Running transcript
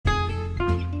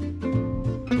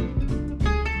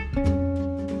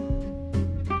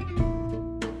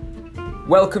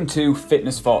Welcome to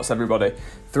Fitness Thoughts, everybody.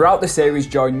 Throughout the series,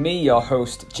 join me, your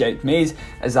host, Jake Mees,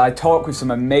 as I talk with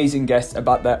some amazing guests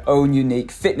about their own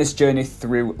unique fitness journey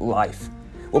through life.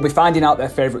 We'll be finding out their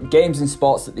favourite games and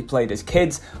sports that they played as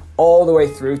kids, all the way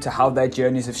through to how their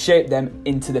journeys have shaped them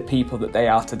into the people that they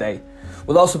are today.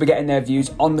 We'll also be getting their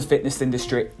views on the fitness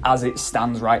industry as it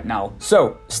stands right now.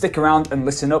 So stick around and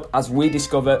listen up as we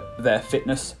discover their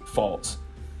fitness thoughts.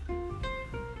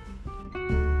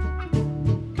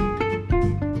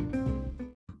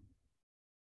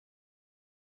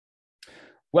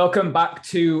 Welcome back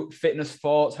to Fitness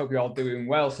Thoughts. Hope you're all doing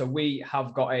well. So we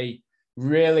have got a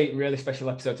really special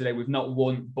episode today with not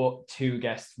one, but two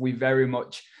guests. We very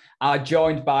much are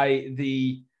joined by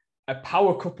a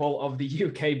power couple of the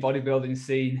UK bodybuilding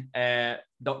scene,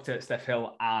 Dr. Steph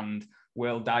Hill and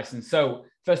Will Dyson. So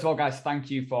first of all, guys,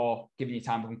 thank you for giving your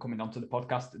time and coming onto the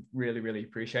podcast. Really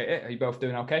appreciate it. Are you both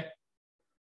doing okay?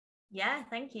 Yeah,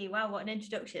 thank you. Wow, what an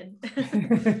introduction.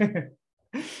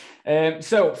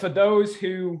 So for those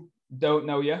who don't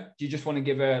know you, do you just want to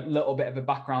give a little bit of a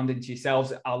background into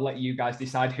yourselves? I'll let you guys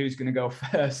decide who's going to go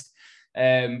first.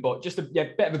 But just a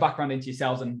bit of a background into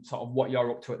yourselves and sort of what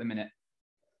you're up to at the minute.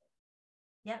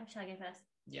 Yeah, shall I go first?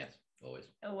 Yes, always.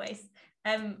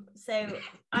 So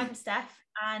I'm Steph,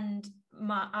 and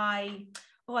I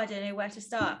don't know where to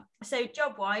start. So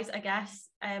job-wise, I guess,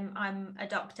 I'm a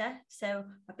doctor. So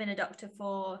I've been a doctor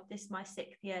for my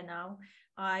 6th year now.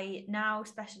 I now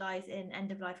specialise in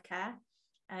end-of-life care,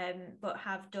 but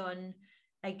have done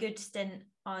a good stint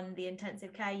on the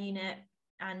intensive care unit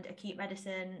and acute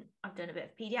medicine. I've done a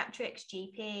bit of paediatrics,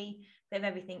 GP, bit of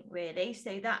everything really.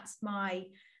 So that's my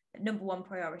number one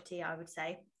priority, I would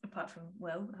say, apart from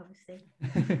Will, obviously.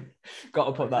 Got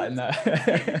to put that in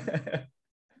there.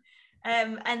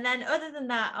 And then other than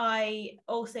that, I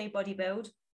also bodybuild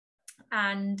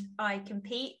and I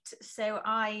compete. So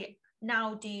I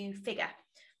now do figure.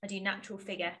 I do natural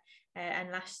figure.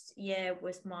 And last year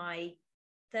was my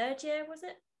 3rd year, was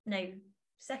it? No,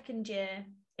 2nd year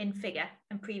in figure.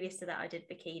 And previous to that, I did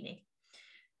bikini.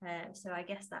 So I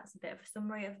guess that's a bit of a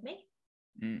summary of me.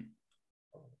 Interesting.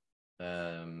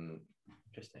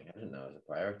 I didn't know it was a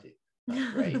priority.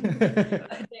 That's great. I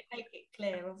don't make it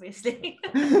clear, obviously.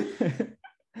 You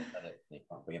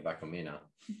can't bring it back on me now.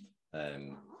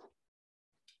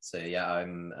 So yeah,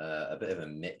 I'm a bit of a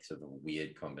mix of a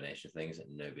weird combination of things that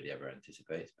nobody ever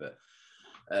anticipates, but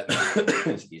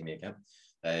excuse me again.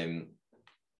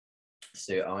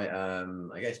 So I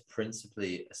am, I guess,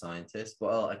 principally a scientist.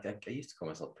 Well, I used to call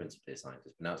myself principally a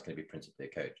scientist, but now it's going to be principally a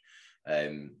coach.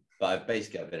 But I've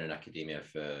been in academia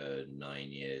for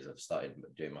 9 years. I've started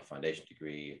doing my foundation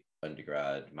degree,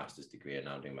 undergrad, master's degree, and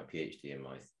now I'm doing my PhD in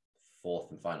my 4th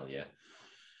and final year.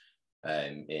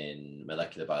 In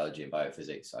molecular biology and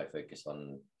biophysics, I focus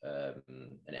on an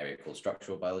area called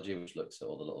structural biology, which looks at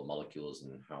all the little molecules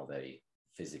and how they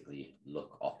physically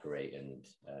look, operate, and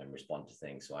respond to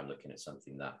things. So I'm looking at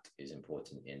something that is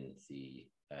important in the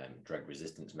drug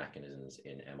resistance mechanisms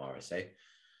in MRSA,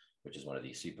 which is one of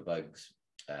these superbugs,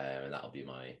 and that'll be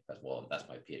that's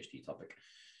my PhD topic.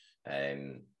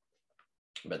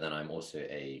 But then I'm also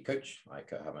a coach. I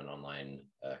have an online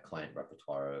client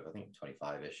repertoire of, I think,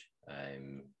 25-ish.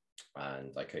 And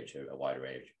I coach a wide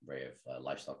array of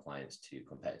lifestyle clients to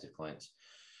competitive clients.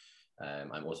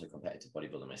 I'm also a competitive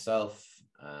bodybuilder myself,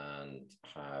 and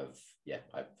I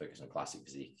focus on classic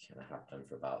physique, and I have done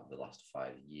for about the last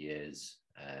 5 years.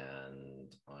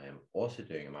 And I am also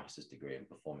doing a master's degree in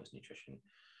performance nutrition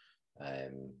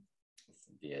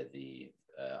via the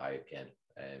IOPN.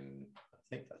 I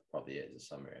think that's probably it as a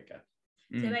summary, I guess.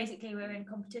 So basically we're in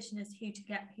competition as who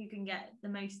can get the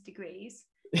most degrees.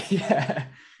 Yeah,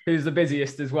 who's the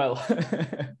busiest as well.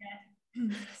 Yeah. So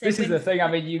this is the thing. I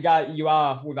mean, you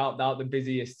are without doubt the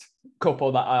busiest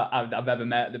couple that I've ever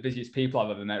met, the busiest people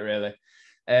I've ever met, really.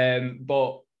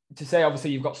 But to say,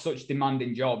 obviously, you've got such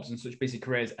demanding jobs and such busy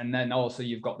careers, and then also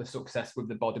you've got the success with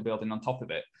the bodybuilding on top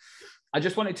of it. I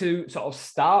just wanted to sort of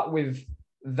start with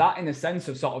that, in a sense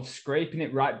of sort of scraping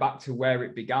it right back to where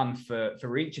it began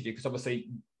for each of you, because obviously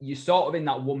you're sort of in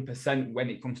that 1% when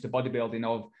it comes to bodybuilding,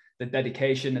 of the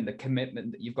dedication and the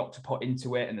commitment that you've got to put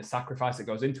into it and the sacrifice that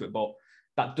goes into it, but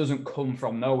that doesn't come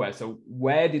from nowhere. So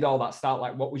where did all that start?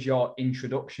 Like, what was your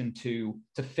introduction to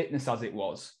fitness as it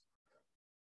was?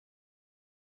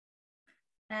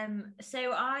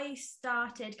 So I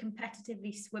started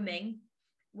competitively swimming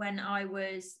when I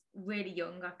was really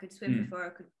young. I could swim before I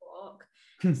could walk.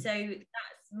 So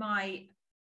that's my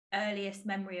earliest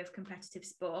memory of competitive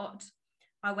sport.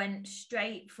 I went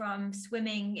straight from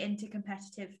swimming into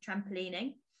competitive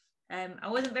trampolining. I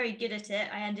wasn't very good at it.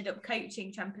 I ended up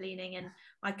coaching trampolining, and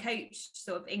I coached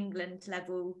sort of England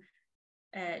level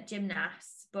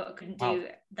gymnasts, but I couldn't do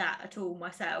that at all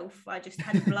myself. I just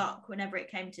had a block whenever it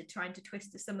came to trying to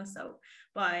twist a somersault,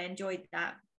 but I enjoyed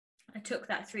that. I took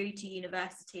that through to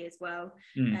university as well,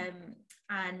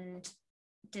 and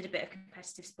did a bit of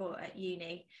competitive sport at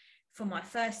uni for my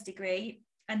first degree.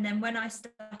 And then when I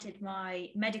started my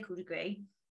medical degree,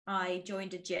 I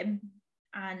joined a gym,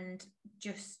 and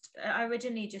I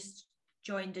originally just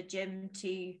joined a gym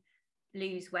to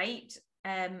lose weight,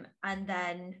 and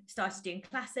then started doing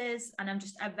classes. And I'm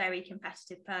just a very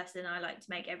competitive person. I like to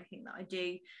make everything that I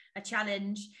do a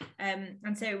challenge,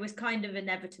 and so it was kind of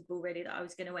inevitable really that I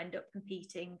was going to end up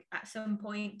competing at some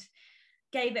point.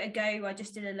 Gave it a go. I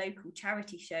just did a local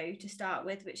charity show to start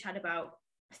with, which had about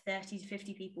 30 to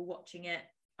 50 people watching it.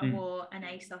 I wore an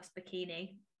ASOS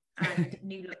bikini and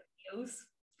New Look heels.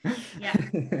 Yeah.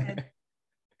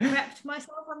 Prepped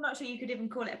myself. I'm not sure you could even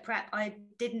call it a prep. I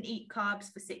didn't eat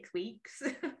carbs for 6 weeks.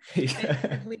 It's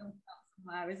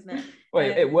somewhere, isn't it? Well,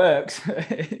 it works.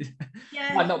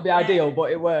 Yeah, might not be ideal,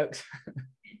 but it works.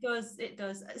 It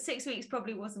does. 6 weeks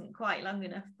probably wasn't quite long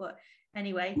enough, but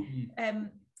anyway.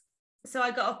 So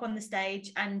I got up on the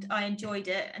stage and I enjoyed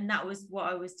it, and that was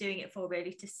what I was doing it for,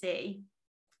 really, to see.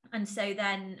 And so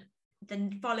then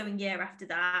the following year after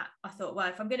that, I thought, well,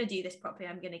 if I'm going to do this properly,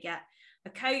 I'm going to get a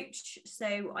coach.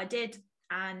 So I did,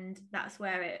 and that's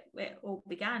where it all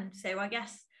began. So I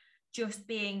guess just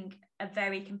being a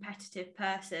very competitive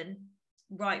person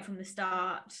right from the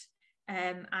start,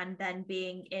 and then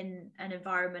being in an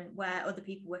environment where other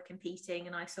people were competing,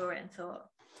 and I saw it and thought,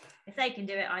 if they can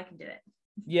do it, I can do it.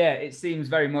 Yeah, it seems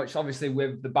very much, obviously,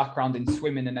 with the background in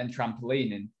swimming and then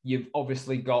trampolining, you've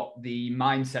obviously got the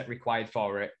mindset required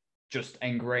for it just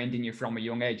ingrained in you from a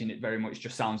young age. And it very much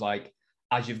just sounds like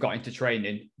as you've got into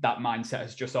training, that mindset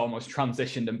has just almost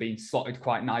transitioned and been slotted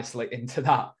quite nicely into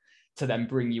that to then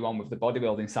bring you on with the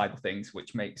bodybuilding side of things,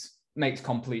 which makes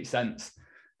complete sense,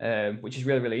 which is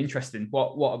really, really interesting.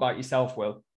 What about yourself,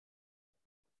 Will?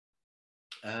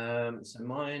 So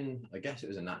mine, I guess it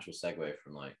was a natural segue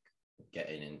from like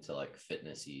getting into like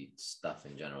fitnessy stuff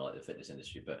in general, like the fitness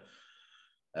industry. But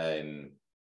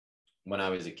when I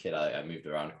was a kid, I moved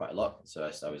around quite a lot. So I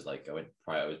was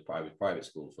private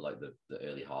school for like the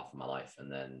early half of my life,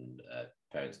 and then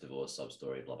parents divorced, sub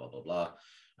story, blah blah blah blah.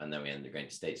 And then we ended up going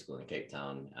to state school in Cape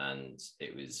Town. And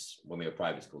it was, when we were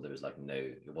private school, there was like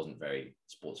it wasn't very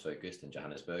sports focused in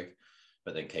Johannesburg.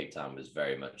 But then Cape Town was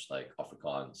very much like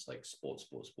Afrikaans, like sport.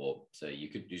 So you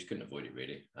just couldn't avoid it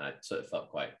really. And I sort of felt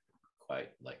quite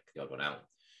like the odd one out.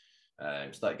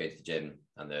 Started going to the gym,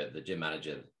 and the gym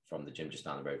manager from the gym just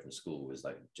down the road from school was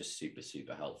like just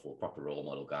super helpful, proper role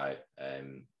model guy.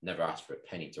 Never asked for a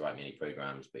penny to write me any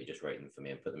programs, but he just wrote them for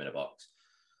me and put them in a box.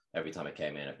 Every time I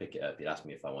came in, I pick it up. He'd ask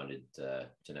me if I wanted to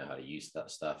know how to use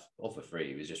that stuff, all for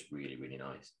free. It was just really, really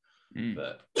nice.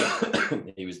 But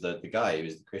he was the guy. He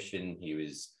was the Christian. He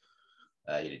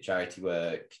did charity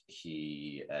work.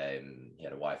 He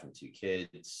had a wife and 2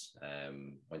 kids.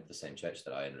 Went to the same church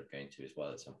that I ended up going to as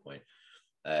well at some point.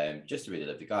 Just to really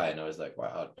love the guy. And I was like,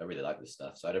 wow, I really like this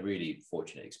stuff. So I had a really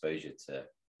fortunate exposure to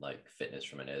like fitness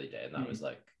from an early day. And that was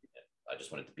like, I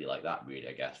just wanted to be like that really,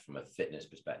 I guess, from a fitness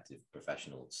perspective,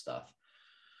 professional stuff.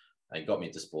 And it got me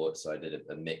into sports. So I did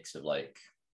a mix of like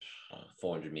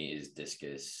 400 meters,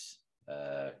 discus,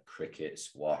 cricket,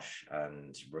 squash,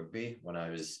 and rugby when I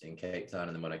was in Cape Town.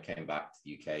 And then when I came back to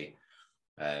the UK,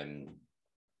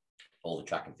 all the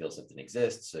track and field stuff didn't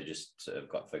exist, so just sort of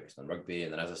got focused on rugby.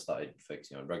 And then as I started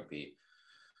focusing on rugby,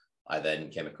 I then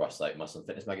came across like muscle and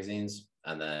fitness magazines,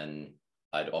 and then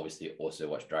I'd obviously also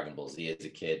watched Dragon Ball Z as a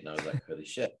kid, and I was like, holy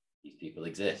shit, these people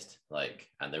exist, like,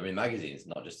 and they're in magazines,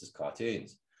 not just as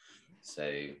cartoons.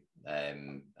 So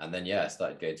and then I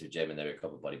started going to a gym, and there were a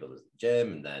couple of bodybuilders at the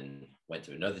gym, and then went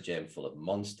to another gym full of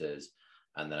monsters.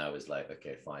 And then I was like,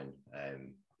 okay, fine.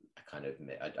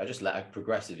 I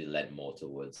progressively led more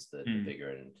towards the bigger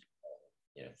and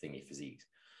thingy physiques.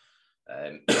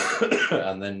 And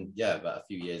then about a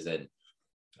few years in,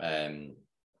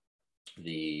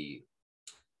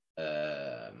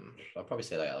 I'll probably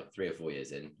say like 3 or 4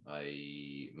 years in,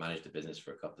 I managed a business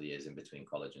for a couple of years in between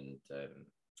college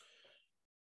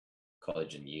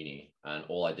and uni, and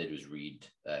all I did was read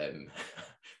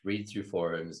through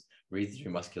forums, read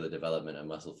through muscular development and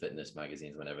muscle fitness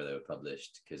magazines whenever they were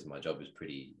published, because my job was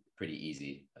pretty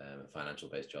easy, a financial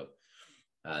based job.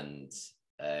 And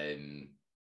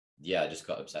I just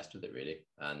got obsessed with it really,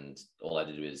 and all I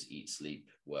did was eat, sleep,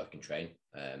 work and train.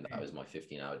 That was my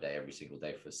 15-hour day every single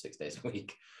day for 6 days a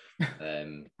week.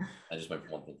 I just went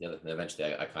from one thing to the other, and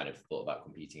eventually I kind of thought about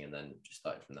competing, and then just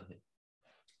started from that.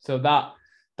 So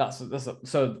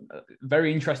so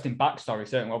very interesting backstory,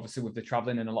 certainly obviously with the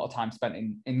traveling and a lot of time spent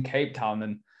in Cape Town.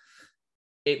 And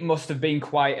it must have been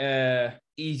quite a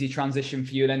easy transition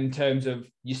for you then, in terms of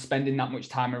you spending that much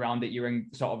time around it, you're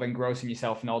sort of engrossing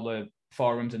yourself in all the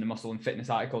forums and the muscle and fitness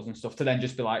articles and stuff, to then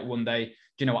just be like one day, do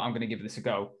you know what, I'm going to give this a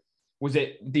go.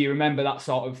 Do you remember that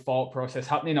sort of thought process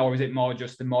happening, or was it more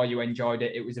just the more you enjoyed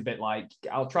it, it was a bit like,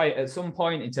 I'll try it at some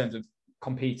point in terms of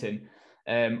competing?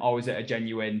 Or is it a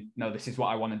genuine, no, this is what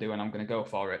I want to do and I'm going to go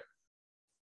for it?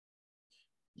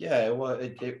 Yeah, well,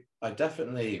 I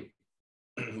definitely,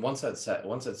 once I'd set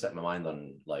my mind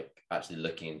on like actually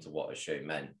looking into what a show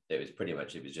meant, it was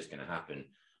just going to happen.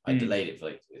 I delayed it for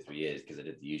like 2 or 3 years because I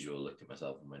did the usual, looked at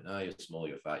myself and went, oh, you're small,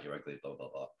 you're fat, you're ugly, blah, blah,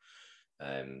 blah.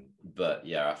 But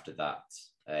yeah, after that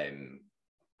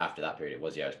period, I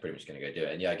was pretty much going to go do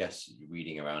it. And yeah, I guess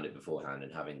reading around it beforehand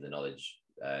and having the knowledge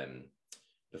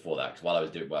before that, because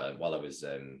while I was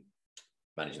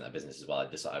managing that business as well,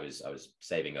 I was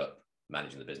saving up,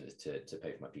 managing the business to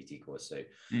pay for my PT course. So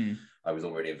I was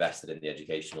already invested in the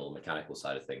educational mechanical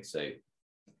side of things. So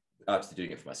actually doing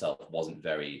it for myself wasn't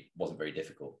very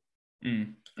difficult.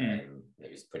 It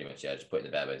was pretty much just putting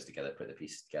the bare bones together, putting the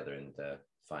pieces together, and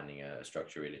finding a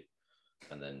structure really.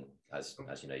 And then as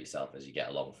you know yourself, as you get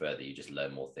along further, you just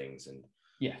learn more things and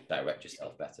direct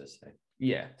yourself better. So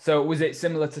yeah. So was it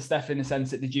similar to Steph in the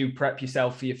sense that, did you prep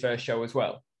yourself for your first show as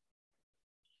well?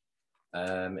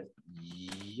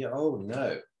 Yeah,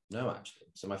 no, actually.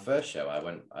 So my first show,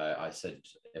 I said,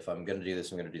 if I'm going to do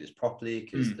this, I'm going to do this properly,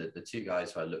 because the two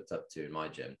guys who I looked up to in my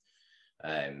gym,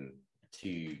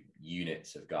 two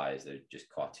units of guys that are just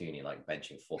cartoony, like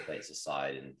benching 4 plates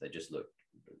aside, and they just look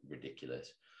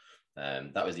ridiculous.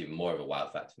 That was even more of a wow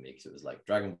factor for me, because it was like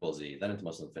Dragon Ball Z, then into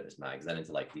Muscle and Fitness mags, then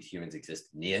into like, these humans exist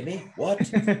near me. What?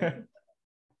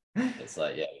 It's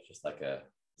like, yeah, it's like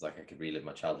I could relive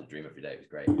my childhood dream every day. It was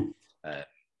great.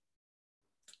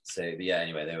 So but yeah,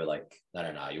 anyway, they were like,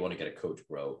 no, you want to get a coach,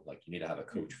 bro. Like, you need to have a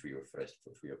coach for your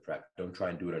prep. Don't try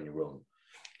and do it on your own.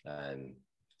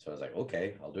 So I was like,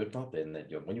 okay, I'll do it properly. And then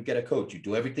when you get a coach, you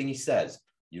do everything he says.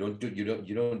 You don't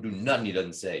do nothing he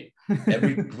doesn't say.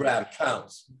 Every gram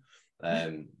counts.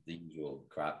 The usual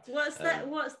crap. What's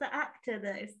the actor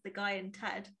that is the guy in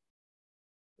Ted?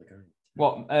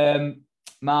 What?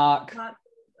 Mark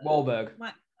Wahlberg.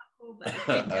 Mark Wahlberg.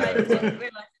 I didn't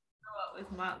realize it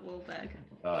was Mark Wahlberg.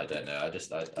 Oh, I don't know. I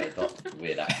got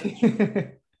weird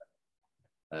accents.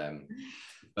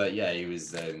 But yeah, he was.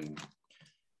 So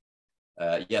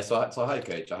I had a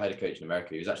coach. I had a coach in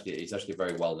America. He's actually a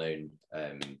very well known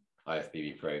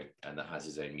IFBB pro, and that has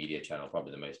his own media channel,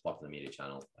 probably the most popular media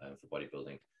channel for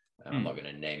bodybuilding. I'm not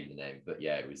going to name the name, but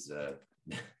yeah, it was an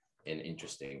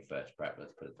interesting first prep.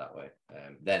 Let's put it that way.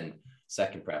 Then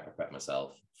second prep, I prepped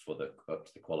myself for up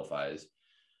to the qualifiers.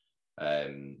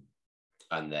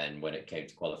 And then when it came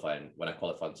to qualifying,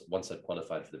 once I'd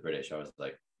qualified for the British, I was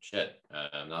like, shit,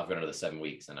 now I've got another 7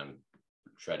 weeks and I'm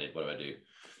shredded. What do I do?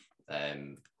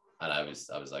 And I was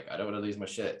like, I don't want to lose my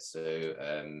shit. So,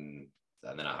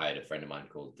 and then I hired a friend of mine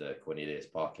called Cornelius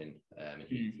Parkin, and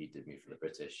he did me for the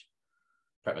British.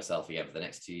 Prep myself again for the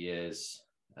next 2 years.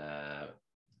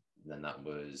 Then that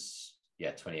was,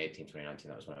 2018, 2019,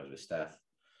 that was when I was with Steph.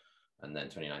 And then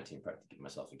 2019, prep to give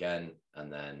myself again.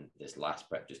 And then this last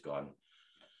prep just gone.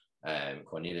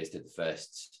 Cornelius did the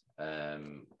first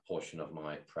portion of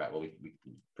my prep. Well, we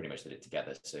pretty much did it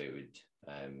together. So it would,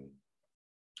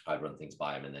 I'd run things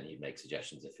by him, and then he'd make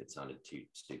suggestions if it sounded too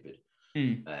stupid.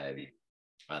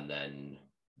 And then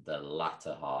the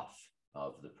latter half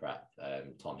of the prep,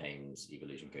 Tom Haynes,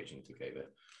 Evolution Coaching, took over.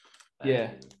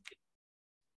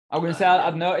 I was going to say,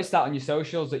 I've noticed that on your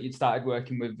socials that you'd started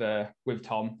working with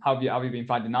Tom. How have you been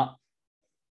finding that?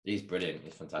 He's brilliant.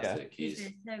 He's fantastic. Yeah. He's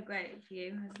so great for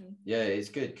you, hasn't he? Yeah, it's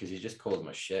good because he just calls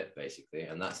my shit basically,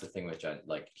 and that's the thing which I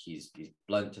like. He's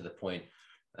blunt to the point,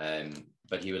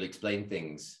 but he will explain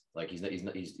things like he's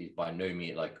by no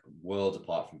means like worlds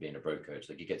apart from being a bro coach.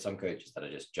 Like you get some coaches that are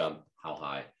just jump how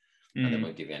high, and they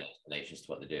won't give you any explanations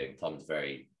to what they're doing. Tom's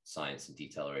very science and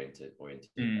detail oriented,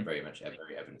 and very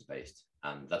evidence based,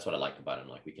 and that's what I like about him.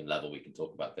 Like we can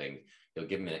talk about things. He'll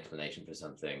give me an explanation for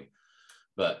something,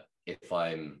 but if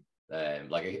I'm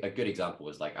like a good example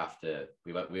was like after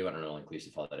we went on an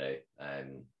all-inclusive holiday at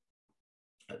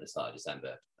the start of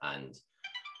December, and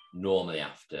normally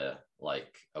after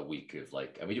like a week of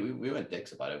like, I mean, we weren't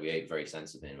dicks about it. We ate very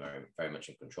sensibly and very, very much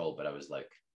in control. But I was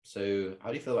like, so how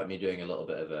do you feel about me doing a little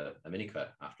bit of a mini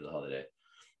cut after the holiday?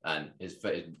 And his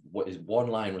one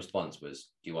line response was,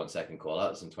 do you want second call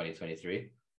outs in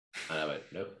 2023? And I went,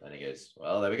 nope. And he goes,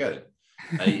 well, there we go.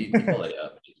 And he followed it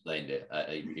up, he explained it.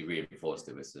 He reinforced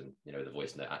it with some, the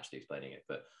voice note actually explaining it.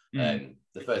 But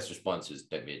the first response was,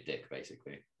 "Don't be a dick,"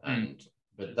 basically. And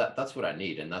but that's what I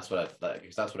need, and that's what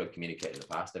I've communicated in the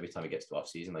past. Every time it gets to off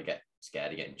season, I get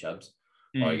scared of getting chubs,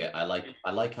 or I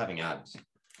like having abs,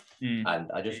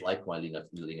 and I just like my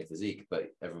leaner physique.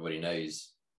 But everybody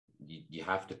knows you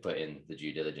have to put in the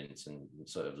due diligence and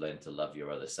sort of learn to love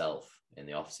your other self in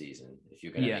the off season if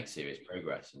you're going to make serious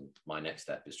progress. And my next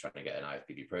step is trying to get an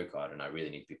IFBB Pro card, and I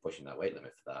really need to be pushing that weight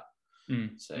limit for that.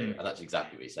 And that's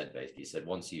exactly what he said. Basically, he said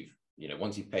once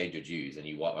you've paid your dues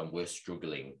and we're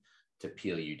struggling to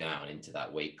peel you down into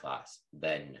that weight class,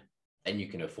 then you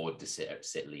can afford to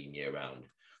sit lean year round.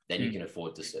 Then you can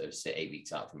afford to sort of sit 8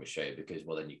 weeks out from a show, because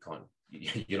then you can't.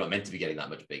 You're not meant to be getting that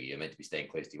much bigger. You're meant to be staying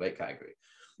close to your weight category.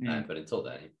 But until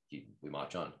then, we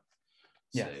march on.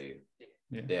 So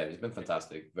yeah, he's been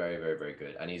fantastic. Very, very, very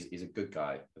good. And he's a good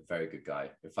guy, a very good guy.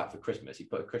 In fact, for Christmas, he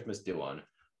put a Christmas deal on,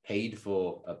 paid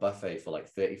for a buffet for like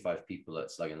 35 people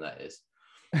at Slug and Lettuce.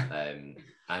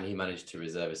 And he managed to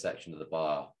reserve a section of the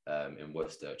bar in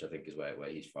Worcester, which I think is where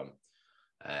he's from.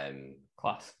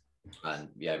 Class. And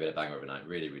yeah, a bit of banger overnight.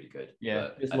 Really, really good. Yeah,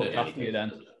 just look after you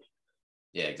then.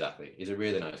 Yeah, exactly. He's a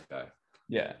really nice guy.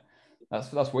 Yeah.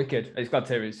 That's wicked. It's glad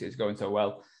to hear it's going so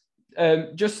well.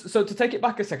 Just so to take it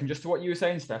back a second, just to what you were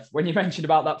saying, Steph, when you mentioned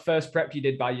about that first prep you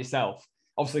did by yourself,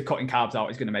 obviously cutting carbs out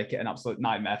is going to make it an absolute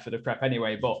nightmare for the prep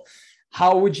anyway. But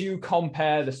how would you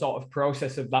compare the sort of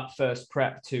process of that first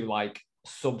prep to like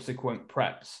subsequent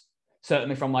preps?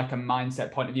 Certainly from like a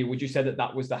mindset point of view, would you say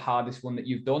that was the hardest one that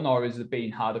you've done, or has there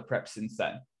been harder preps since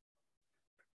then?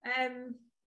 I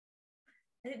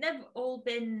think they've all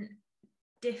been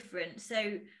different.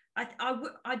 So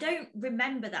I don't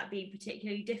remember that being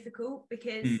particularly difficult,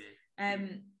 because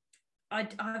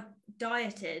I've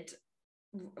dieted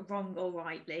wrong or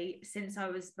rightly since I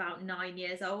was about 9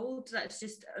 years old.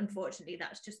 Unfortunately,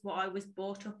 that's just what I was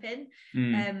brought up in.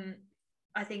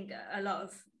 I think a lot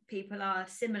of people are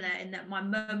similar in that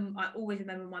I always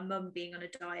remember my mum being on a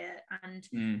diet,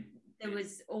 and there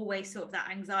was always sort of that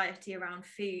anxiety around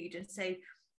food. And so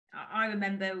I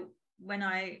remember when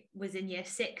I was in year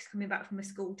 6 coming back from a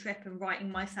school trip and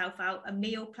writing myself out a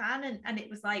meal plan, and it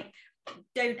was like,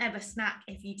 don't ever snack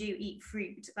if you do eat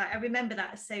fruit. Like, I remember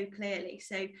that so clearly.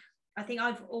 So I think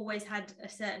I've always had a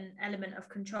certain element of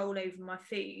control over my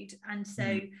food, and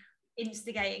so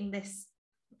instigating this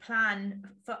plan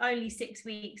for only 6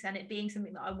 weeks and it being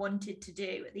something that I wanted to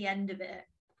do at the end of it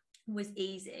was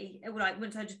easy. Like,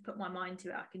 once I just put my mind to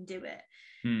it, I can do it.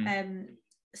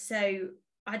 So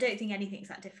I don't think anything's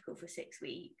that difficult for 6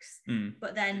 weeks.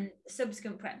 But then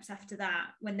subsequent preps after that,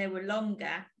 when they were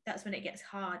longer, that's when it gets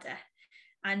harder.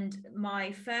 And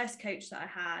my first coach that I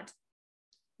had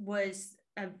was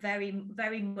a very,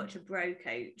 very much a bro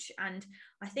coach. And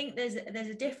I think there's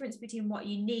a difference between what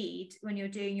you need when you're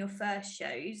doing your first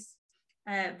shows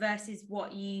versus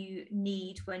what you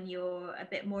need when you're a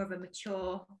bit more of a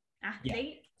mature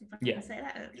athlete. If I can say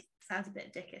that. It sounds a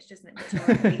bit dickish, doesn't it?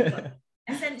 Mature athlete, but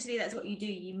essentially that's what you do.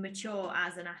 You mature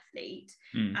as an athlete.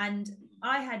 And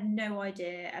I had no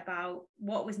idea about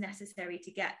what was necessary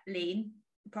to get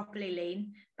properly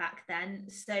lean back then.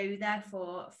 So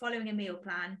therefore, following a meal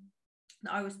plan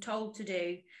that I was told to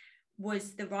do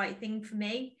was the right thing for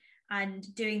me, and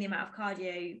doing the amount of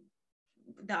cardio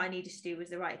that I needed to do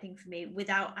was the right thing for me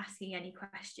without asking any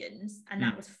questions. And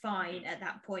that was fine at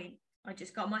that point. I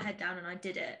just got my head down and I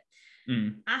did it.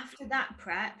 After that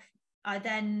prep, I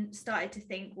then started to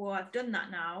think, well, I've done that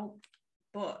now,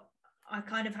 but I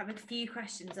kind of have a few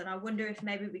questions, and I wonder if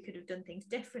maybe we could have done things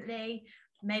differently.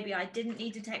 Maybe I didn't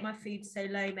need to take my food so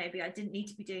low. Maybe I didn't need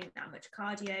to be doing that much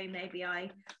cardio. Maybe I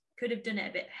could have done it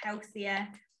a bit healthier.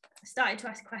 I started to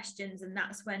ask questions, and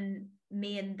that's when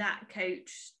me and that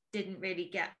coach didn't really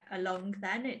get along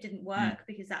then. It didn't work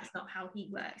because that's not how he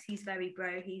works. He's very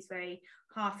bro. He's very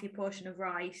half your portion of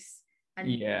rice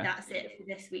and that's it for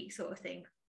this week sort of thing,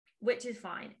 which is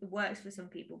fine. It works for some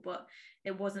people, but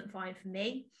it wasn't fine for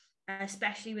me,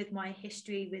 especially with my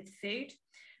history with food.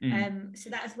 So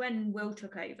that's when Will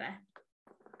took over.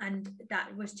 And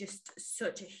that was just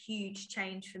such a huge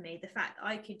change for me. The fact that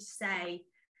I could say,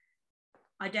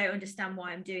 I don't understand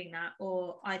why I'm doing that,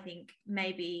 or I think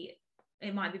maybe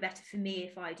it might be better for me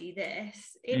if I do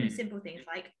this. Even simple things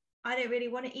like, I don't really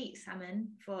want to eat salmon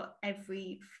for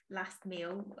every last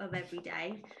meal of every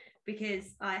day because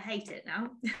I hate it now.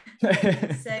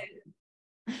 So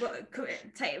but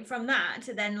take it from that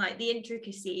to then like the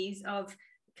intricacies of,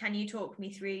 can you talk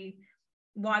me through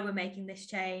why we're making this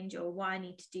change or why I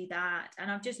need to do that?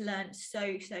 And I've just learned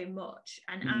so much.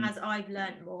 And as I've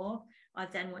learned more,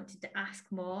 I've then wanted to ask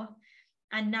more.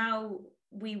 And now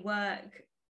we work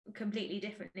completely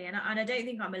differently, and I don't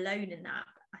think I'm alone in that.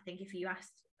 I think if you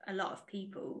asked a lot of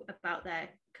people about their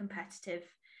competitive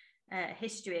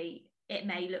history, it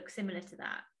may look similar to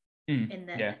that, in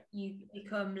that you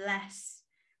become less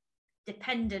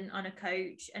dependent on a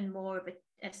coach and more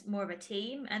of a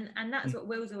team, and that's what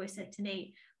Will's always said to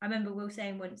me. I remember Will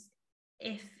saying once,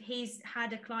 if he's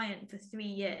had a client for 3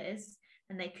 years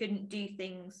and they couldn't do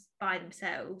things by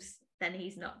themselves, then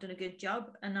he's not done a good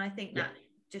job. And I think that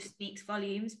just speaks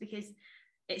volumes, because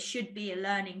it should be a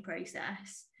learning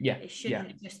process. It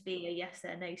shouldn't just be a yes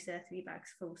sir, no sir, 3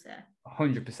 bags full, sir.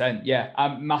 100%. Yeah,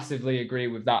 I massively agree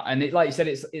with that. And it, like you said,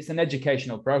 it's an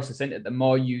educational process, isn't it? The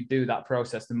more you do that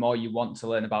process, the more you want to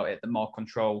learn about it, the more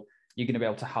control you're going to be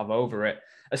able to have over it,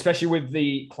 especially with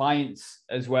the clients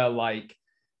as well. Like,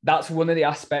 that's one of the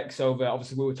aspects of it.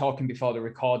 Obviously, we were talking before the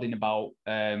recording about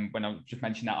when I just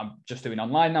mentioned that I'm just doing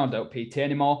online now, I don't PT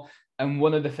anymore. And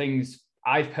one of the things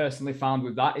I've personally found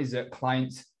with that is that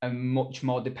clients are much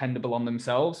more dependable on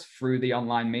themselves through the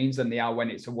online means than they are when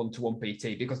it's a one-to-one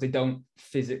PT, because they don't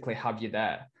physically have you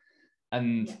there.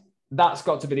 And that's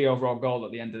got to be the overall goal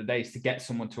at the end of the day, is to get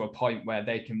someone to a point where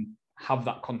they can have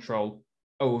that control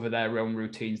over their own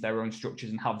routines, their own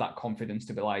structures, and have that confidence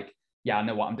to be like, yeah, I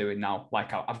know what I'm doing now.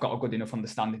 Like, I've got a good enough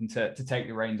understanding to take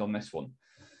the reins on this one.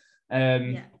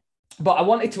 But I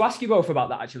wanted to ask you both about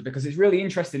that, actually, because it's really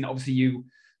interesting.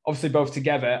 Obviously both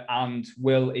together, and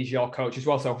Will is your coach as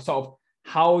well. So sort of,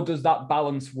 how does that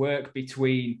balance work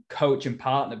between coach and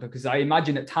partner? Because I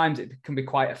imagine at times it can be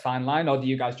quite a fine line, or do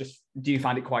you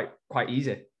find it quite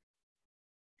easy?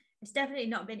 It's definitely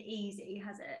not been easy,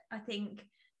 has it? I think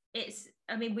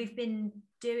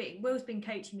Will's been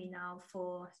coaching me now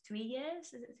for 3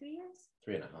 years. Is it 3 years?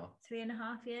 3.5.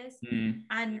 3.5 years.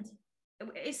 And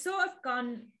it's sort of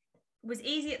was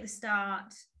easy at the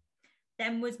start,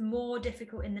 then was more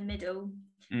difficult in the middle,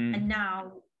 and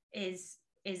now is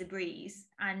a breeze.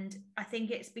 And I think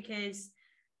it's because,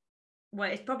 well,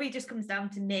 it probably just comes down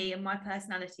to me and my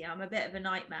personality. I'm a bit of a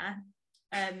nightmare.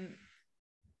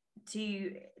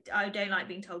 I don't like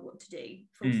being told what to do,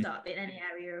 full stop, in any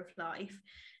area of life.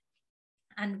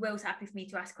 And Will's happy for me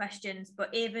to ask questions,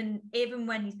 but even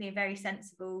when he's being very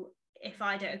sensible, if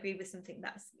I don't agree with something,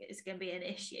 it's going to be an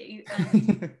issue.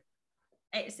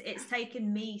 And it's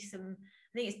taken me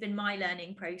I think it's been my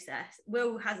learning process.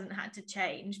 Will hasn't had to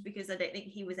change, because I don't think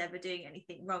he was ever doing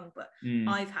anything wrong, but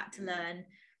I've had to learn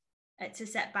to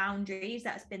set boundaries.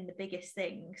 That's been the biggest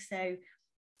thing. So,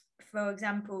 for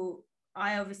example,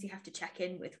 I obviously have to check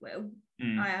in with Will.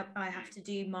 I have to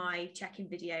do my check-in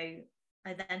video.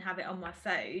 I then have it on my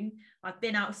phone. I've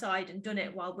been outside and done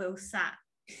it while Will sat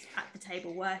at the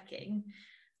table working.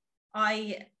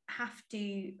 I've had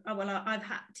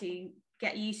to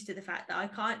get used to the fact that I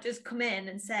can't just come in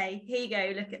and say, here you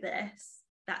go, look at this.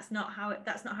 That's not how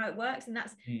it works. And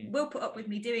Will put up with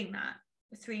me doing that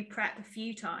through prep a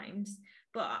few times,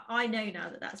 but I know now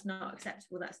that that's not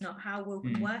acceptable. That's not how Will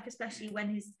can work, especially when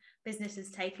his business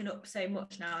has taken up so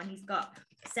much now, and he's got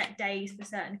set days for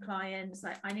certain clients.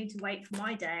 Like, I need to wait for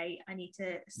my day. I need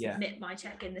to submit my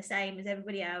check-in the same as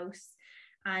everybody else.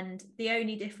 And the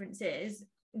only difference is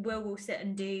will sit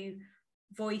and do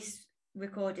voice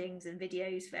recordings and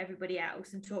videos for everybody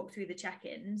else and talk through the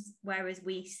check-ins, whereas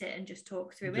we sit and just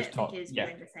talk through because we're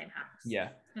in the same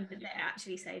house. And it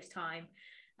actually saves time.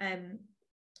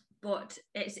 But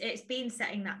it's been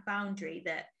setting that boundary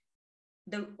that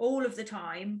all of the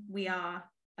time we are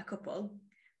a couple,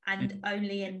 and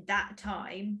only in that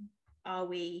time are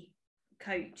we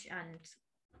coach and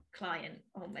client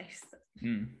almost.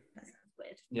 That sounds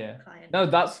weird. Client. No,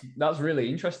 that's really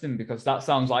interesting, because that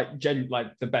sounds like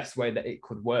like the best way that it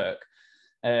could work.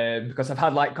 Because I've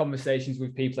had like conversations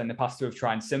with people in the past who have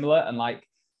tried similar, and like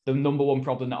the number one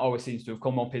problem that always seems to have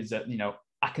come up is that,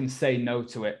 I can say no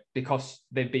to it, because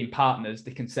they've been partners. They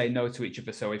can say no to each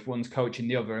other. So if one's coaching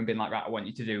the other and been like, right, I want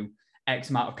you to do X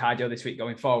amount of cardio this week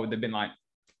going forward, they've been like,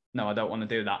 no, I don't want to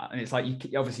do that. And it's like,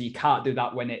 you can't do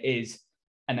that when it is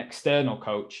an external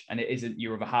coach and it isn't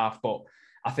your other half. But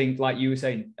I think, like you were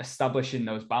saying, establishing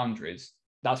those boundaries,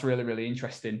 that's really, really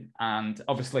interesting, and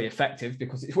obviously effective,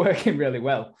 because it's working really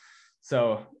well.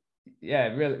 So yeah,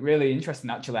 really, really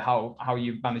interesting actually how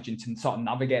you're managing to sort of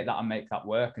navigate that and make that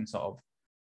work, and sort of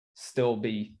still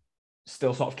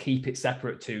sort of keep it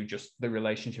separate to just the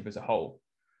relationship as a whole.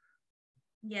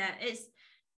 Yeah, it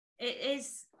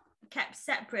is kept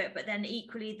separate, but then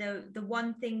equally the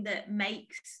one thing that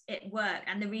makes it work,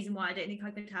 and the reason why I don't think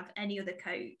I could have any other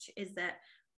coach, is that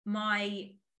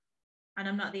and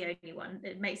I'm not the only one,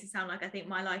 it makes it sound like I think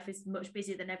my life is much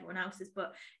busier than everyone else's,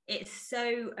 but it's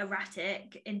so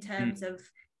erratic in terms of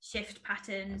shift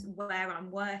patterns, where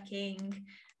I'm working,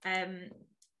 and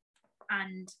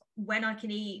when I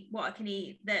can eat, what I can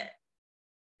eat. That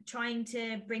trying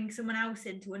to bring someone else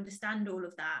in to understand all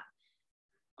of that,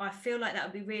 I feel like that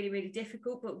would be really, really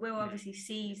difficult. But Will obviously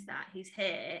sees that. He's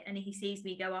here and he sees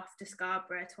me go off to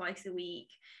Scarborough twice a week.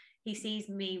 He sees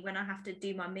me when I have to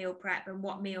do my meal prep and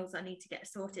what meals I need to get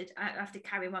sorted. I have to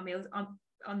carry my meals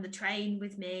on the train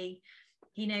with me.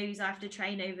 He knows I have to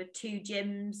train over 2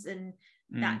 gyms, and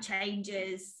that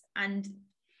changes. And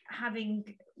having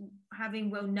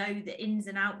Will know the ins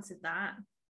and outs of that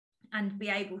and be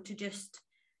able to just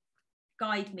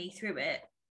guide me through it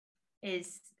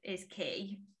is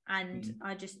key. And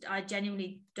I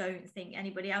genuinely don't think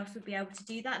anybody else would be able to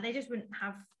do that. They just wouldn't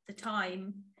have the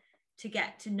time to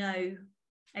get to know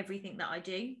everything that I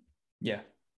do. Yeah.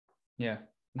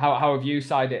 How have you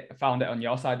found it on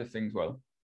your side of things, Will?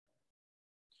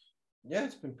 Yeah,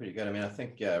 it's been pretty good. I mean, I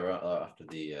think after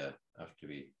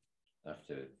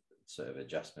sort of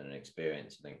adjustment and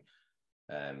experience, I think,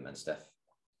 and Steph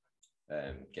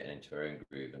getting into her own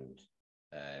groove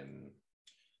and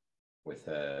with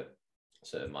her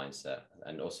sort of mindset,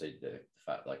 and also the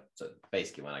fact, like, so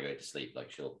basically when I go to sleep, like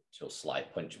she'll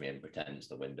slide punch me and pretend it's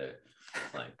the window,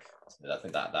 like, so I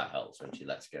think that helps when she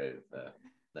lets go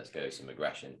of some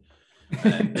aggression.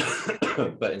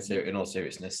 But in all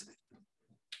seriousness,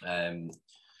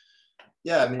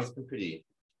 yeah, I mean,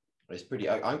 it's pretty.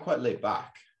 I'm quite laid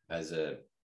back in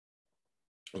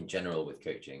general with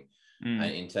coaching.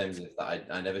 And in terms of that,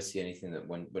 I never see anything that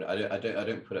but I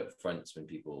don't put up fronts when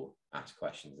people ask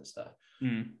questions and stuff.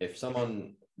 If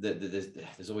someone,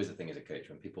 there's always a thing as a coach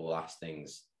when people will ask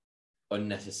things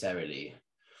unnecessarily,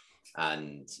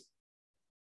 and,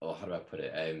 or how do I put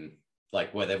it,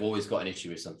 like where they've always got an issue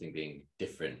with something being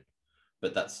different.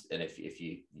 But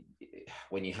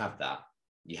when you have that,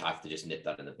 you have to just nip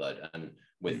that in the bud. And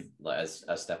with, like, as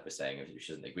Steph was saying, if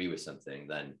she doesn't agree with something,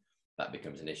 then that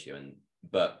becomes an issue.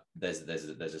 But there's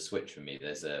a switch for me.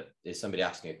 There's somebody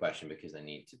asking a question because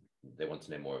they want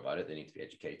to know more about it. They need to be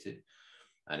educated,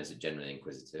 and is it generally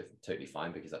inquisitive? Totally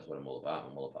fine, because that's what I'm all about.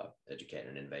 I'm all about educating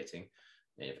and innovating.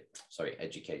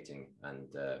 Educating and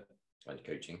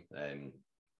coaching.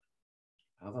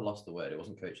 Have I lost the word? It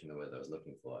wasn't coaching the word I was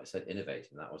looking for. I said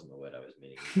innovating. That wasn't the word I was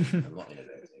meaning. I'm not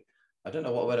innovating. I don't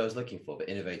know what word I was looking for, but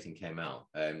innovating came out.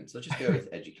 So I'll just go with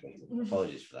educating.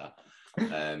 Apologies for that.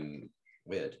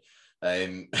 Weird.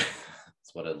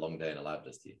 It's what a long day in a lab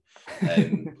does to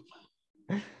you.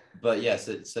 But yeah,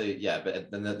 so yeah, but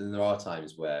then there are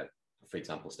times where, for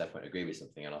example, Steph won't agree with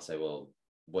something, and I'll say, well,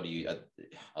 what do you?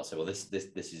 I'll say, well, this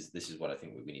is what I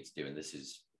think we need to do, and this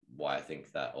is why I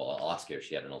think that. Or I'll ask her if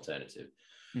she had an alternative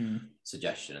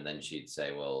suggestion, and then she'd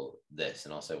say, well, this,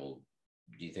 and I'll say, well,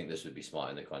 do you think this would be smart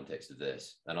in the context of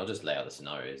this? And I'll just lay out the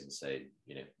scenarios and say,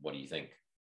 what do you think?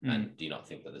 And do you not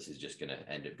think that this is just going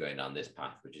to end up going down this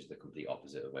path, which is the complete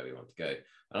opposite of where we want to go?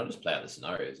 And I'll just play out the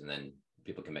scenarios, and then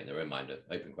people can make their own mind up.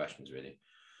 Open questions, really.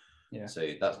 Yeah.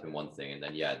 So that's been one thing. And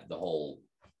then, yeah,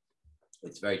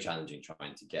 it's very challenging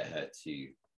trying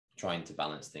to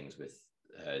balance things with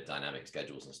her dynamic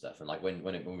schedules and stuff. And like when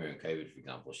we were in COVID, for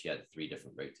example, she had 3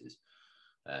 different rotas.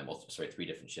 3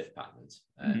 different shift patterns,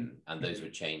 and those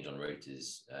would change on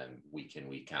rotas week in,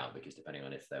 week out, because depending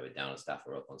on if they were down on staff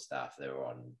or up on staff,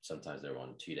 sometimes they were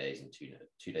on 2 days and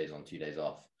 2 days on, 2 days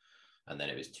off, and then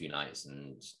it was 2 nights,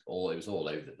 and it was all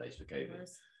over the place for COVID.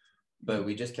 But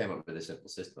we just came up with a simple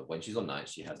system of when she's on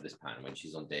nights, she has this pattern. When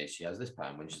she's on days, she has this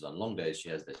pattern. When she's on long days, she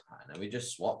has this pattern. And we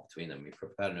just swap between them. We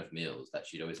prepared enough meals that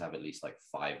she'd always have at least like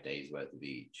 5 days worth of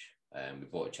each. We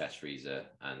bought a chest freezer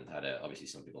and had obviously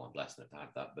some people aren't blessed enough to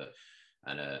have that,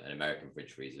 and an American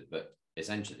fridge freezer. But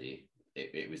essentially,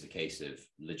 it was a case of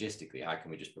logistically, how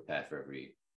can we just prepare for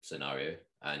every scenario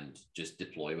and just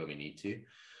deploy when we need to?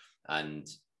 And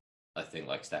I think,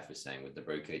 like Steph was saying with the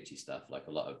bro coachy stuff, like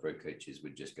a lot of bro coaches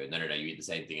would just go, no, you eat the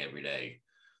same thing every day,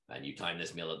 and you time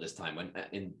this meal at this time. When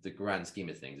in the grand scheme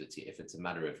of things, if it's a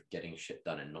matter of getting shit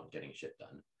done and not getting shit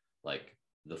done, like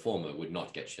the former would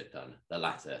not get shit done. The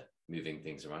latter, moving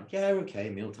things around. Yeah, okay,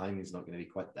 meal timing is not going to be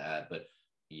quite there, but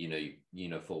you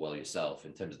know full well yourself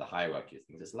in terms of the hierarchy of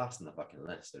things, it's last on the fucking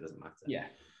list, so it doesn't matter. Yeah,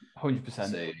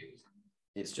 100%. So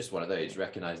it's just one of those,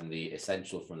 recognizing the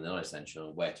essential from the non-essential,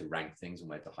 and where to rank things and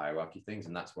where to hierarchy things.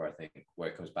 And that's where I think where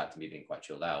it comes back to me being quite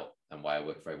chilled out, and why I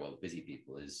work very well with busy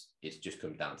people, is it's just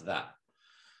comes down to that.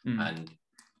 And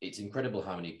it's incredible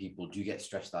how many people do get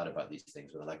stressed out about these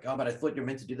things, where they're like, oh, but I thought you're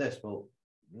meant to do this. Well,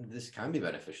 this can be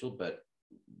beneficial, but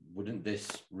wouldn't this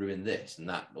ruin this? And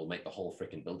that will make the whole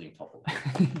freaking building topple.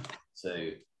 So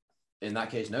in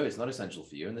that case, no, it's not essential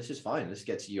for you. And this is fine. This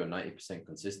gets you your 90%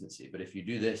 consistency. But if you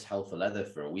do this hell for leather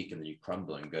for a week and then you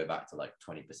crumble and go back to like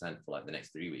 20% for like the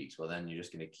next 3 weeks, well, then you're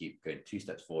just going to keep going 2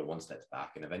 steps forward, 1 step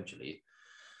back. And eventually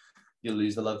you'll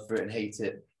lose the love for it and hate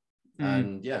it.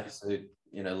 And yeah, so,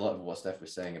 you know, a lot of what Steph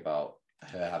was saying about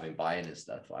her having buy-in and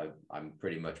stuff, I'm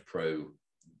pretty much pro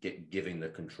giving the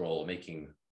control, making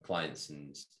clients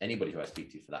and anybody who I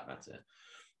speak to for that matter,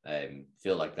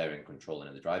 feel like they're in control and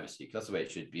in the driver's seat. That's the way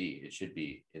it should be. It should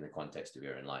be in the context of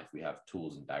your own life. We have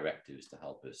tools and directives to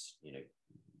help us, you know,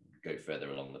 go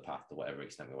further along the path to whatever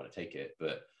extent we want to take it.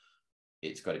 But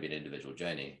it's got to be an individual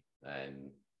journey,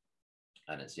 and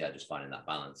it's just finding that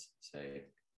balance. So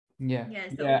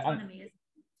it's the autonomy.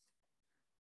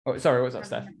 Oh, sorry, what was that,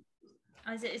 Steph?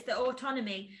 It's the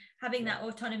autonomy, having that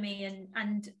autonomy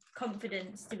and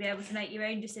confidence to be able to make your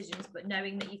own decisions, but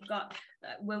knowing that you've got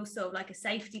Will sort of like a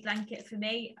safety blanket for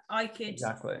me. I think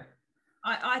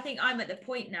I'm at the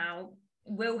point now,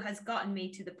 Will has gotten me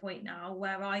to the point now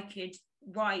where I could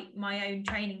write my own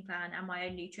training plan and my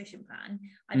own nutrition plan.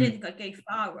 I don't think I'd go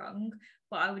far wrong,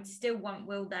 but I would still want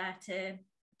Will there to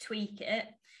tweak it.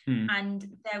 And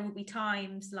there will be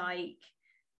times like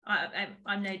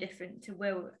I'm no different to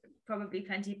Will. Probably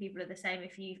plenty of people are the same.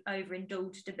 If you've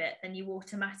overindulged a bit, then you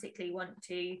automatically want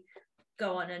to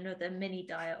go on another mini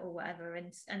diet or whatever.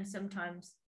 And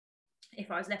sometimes if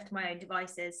I was left to my own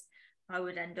devices, I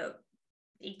would end up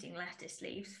eating lettuce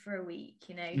leaves for a week,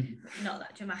 you know, not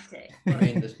that dramatic. But, I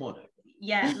mean, this morning.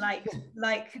 Yeah,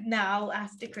 like now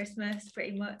after Christmas,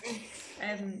 pretty much.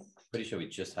 Pretty sure we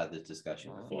just had this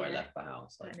discussion before I left the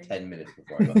house, like 10 minutes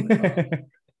before I got in the car.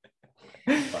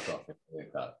 Fuck off.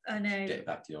 I know. Get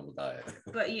back to your normal diet.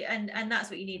 But and that's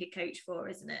what you need a coach for,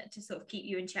 isn't it? To sort of keep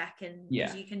you in check, and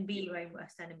you can be your own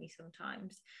worst enemy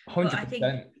sometimes. 100%. But I think,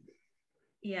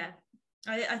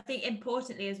 I think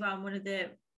importantly as well, and one of the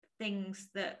things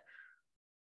that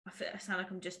I sound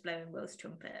like I'm just blowing Will's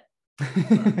trumpet.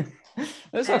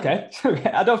 That's okay.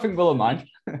 I don't think Will will mind.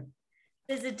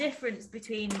 There's a difference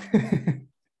between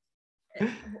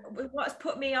what's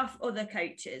put me off other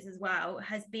coaches as well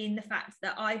has been the fact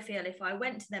that I feel if I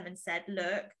went to them and said,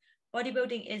 look,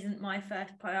 bodybuilding isn't my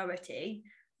first priority,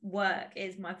 work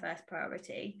is my first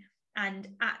priority. And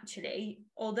actually,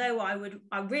 although I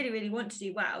really, really want to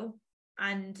do well,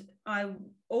 and I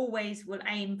always will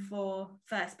aim for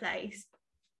first place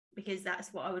because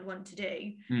that's what I would want to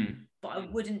do, but I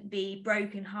wouldn't be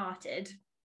brokenhearted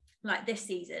like this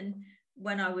season.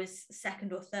 When I was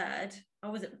second or third, I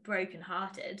wasn't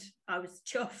brokenhearted. I was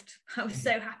chuffed. I was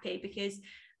so happy because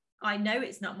I know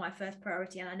it's not my first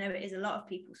priority, and I know it is a lot of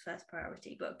people's first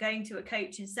priority. But going to a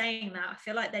coach and saying that, I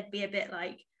feel like they'd be a bit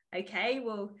like, okay,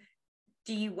 well,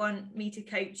 do you want me to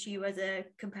coach you as a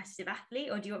competitive athlete,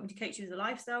 or do you want me to coach you as a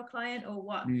lifestyle client, or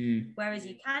what? Whereas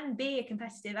you can be a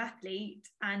competitive athlete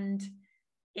and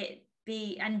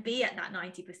be at that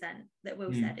 90% that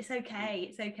Will said. It's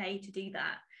okay to do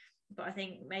that. But I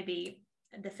think maybe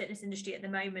the fitness industry at the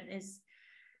moment is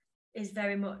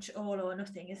very much all or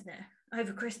nothing, isn't it?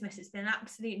 Over Christmas, it's been an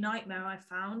absolute nightmare, I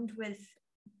found, with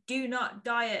do not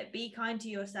diet, be kind to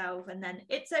yourself, and then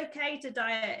it's okay to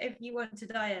diet if you want to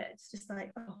diet. It's just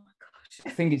like, oh my gosh. I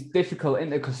think it's difficult,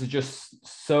 isn't it? Because there's just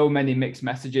so many mixed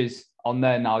messages on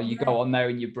there now. You go on there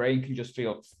and your brain can just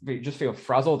feel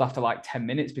frazzled after like 10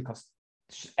 minutes because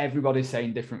everybody's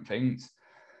saying different things.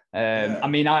 I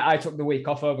mean, I took the week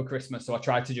off over Christmas, so I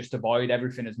tried to just avoid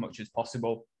everything as much as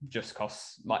possible, just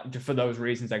because, like, for those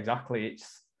reasons exactly. It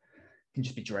can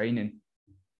just be draining.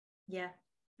 Yeah.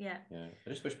 I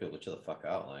just wish people would chill the fuck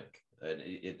out. Like,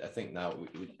 I think now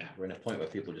we're in a point where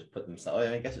people just put themselves.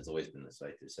 I guess it's always been this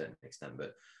way to a certain extent,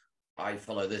 but I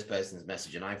follow this person's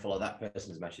message and I follow that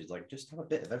person's message. Like, just have a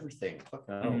bit of everything. Fuck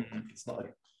no, it's not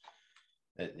like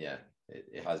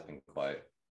it has been quite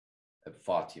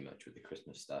far too much with the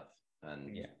Christmas stuff,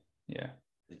 and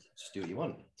just do what you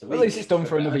want. Well, at least it's done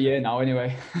for another year now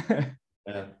anyway.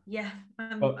 But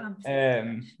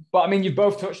I mean, you've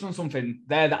both touched on something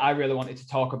there that I really wanted to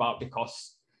talk about,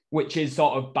 which is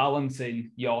sort of balancing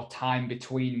your time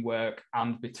between work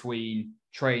and between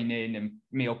training and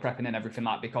meal prepping and everything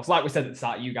like that. Because like we said at the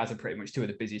start, you guys are pretty much two of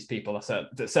the busiest people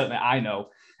that certainly I know,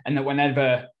 and that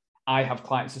whenever I have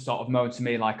clients that sort of moan to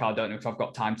me like, I don't know if I've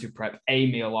got time to prep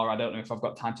a meal, or I don't know if I've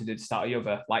got time to do the start of the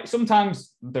other. Like,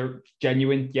 sometimes they're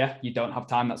genuine. Yeah, you don't have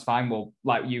time. That's fine. Well,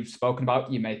 like you've spoken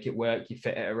about, you make it work, you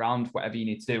fit it around whatever you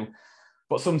need to do.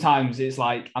 But sometimes it's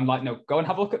like, I'm like, no, go and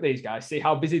have a look at these guys, see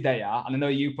how busy they are. And I know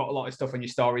you put a lot of stuff on your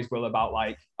stories, Will, about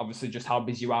like, obviously just how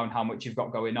busy you are and how much you've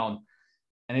got going on.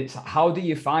 And it's, how do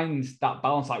you find that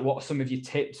balance? Like, what are some of your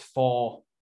tips for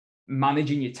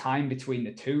managing your time between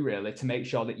the two, really, to make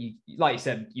sure that you, like you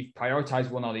said, you've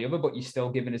prioritized one or the other, but you're still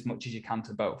giving as much as you can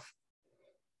to both.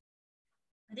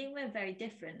 I think we're very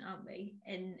different, aren't we,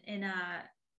 in our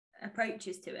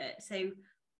approaches to it. So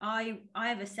I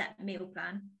have a set meal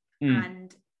plan,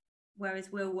 and whereas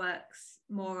Will works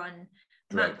more on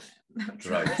drugs.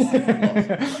 drugs.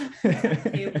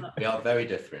 We are very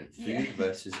different. Food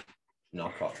versus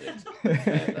narcotics.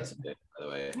 That's a bit, by the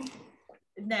way.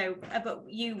 No, but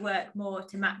you work more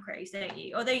to macros, don't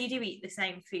you? Although you do eat the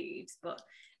same foods, but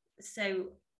so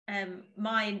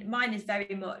mine is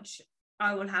very much,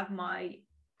 I will have my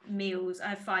meals. I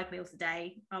have 5 meals a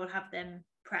day. I will have them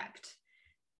prepped,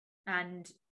 and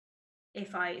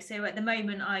so at the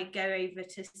moment I go over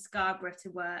to Scarborough to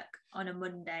work on a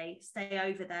Monday, stay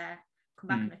over there, come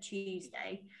back on a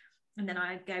Tuesday, and then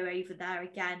I go over there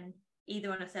again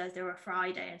either on a Thursday or a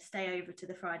Friday and stay over to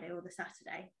the Friday or the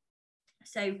Saturday.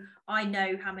 So I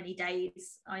know how many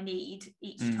days I need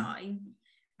each time,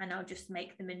 and I'll just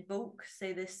make them in bulk.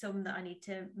 So there's some that I need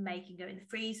to make and go in the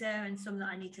freezer, and some that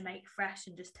I need to make fresh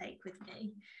and just take with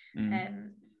me.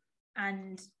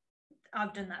 And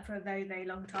I've done that for a very, very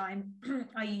long time.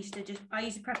 I used to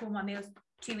prep all my meals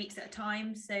 2 weeks at a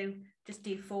time, so just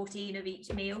do 14 of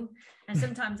each meal. And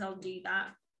sometimes I'll do that,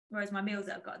 whereas my meals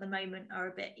that I've got at the moment are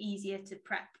a bit easier to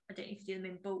prep. I don't need to do them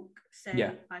in bulk, so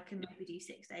I can maybe do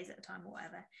 6 days at a time or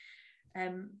whatever.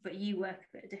 But you work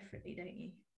a bit differently, don't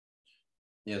you?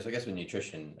 Yeah, so I guess with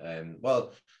nutrition,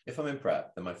 well, if I'm in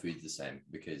prep, then my food's the same,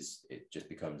 because it just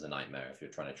becomes a nightmare if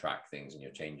you're trying to track things and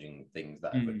you're changing things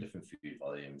that have got different food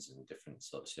volumes and different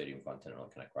sort of sodium content and all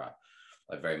that kind of crap.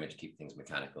 I very much keep things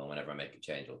mechanical, and whenever I make a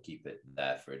change, I'll keep it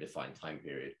there for a defined time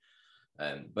period.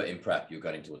 But in prep, you're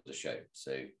going towards a show,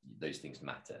 so those things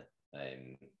matter.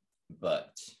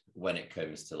 But when it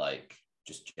comes to like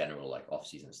just general like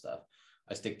off-season stuff,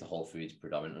 I stick to whole foods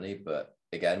predominantly. But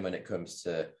again, when it comes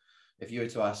to, if you were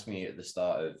to ask me at the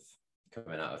start of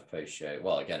coming out of post-show,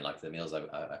 well, again, like the meals I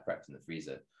prepped in the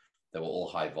freezer, they were all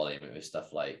high volume. It was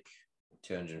stuff like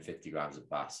 250 grams of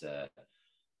basa,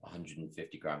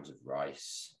 150 grams of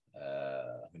rice,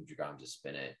 100 grams of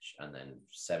spinach, and then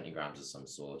 70 grams of some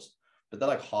sauce. But they're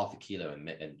like half a kilo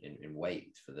in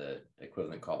weight for the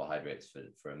equivalent carbohydrates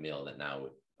for a meal that now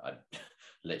I'd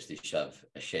literally shove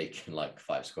a shake in like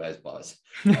 5 squares bars.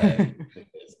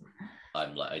 Because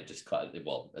I'm like, I just cut,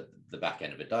 well, at the back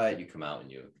end of a diet, you come out and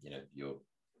your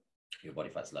body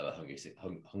fat's lower,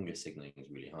 hunger signaling is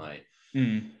really high,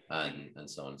 and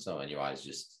so on and so on. Your eyes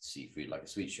just see food like a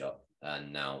sweet shop.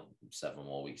 And now, several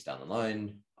more weeks down the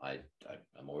line,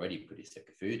 I'm already pretty sick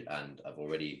of food, and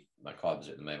my carbs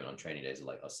at the moment on training days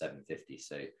are 750.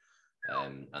 So,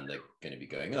 and they're going to be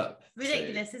going up.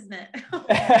 Ridiculous, isn't it?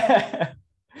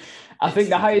 I think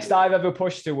the highest I've ever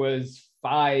pushed to was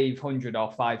 500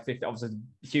 or 550. Obviously,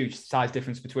 huge size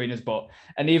difference between us,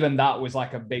 and even that was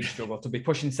like a big struggle. To be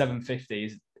pushing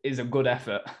 750 is a good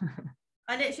effort.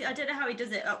 I don't know how he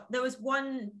does it. There was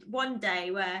one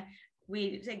day where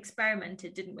we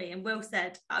experimented, didn't we? And Will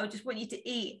said, I just want you to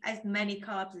eat as many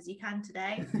carbs as you can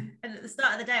today. And at the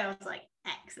start of the day, I was like,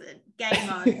 excellent, game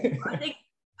on.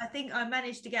 I think I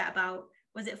managed to get about,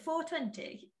 was it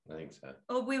 420? I think so.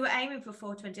 Or we were aiming for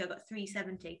 420. I got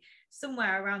 370,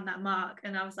 somewhere around that mark.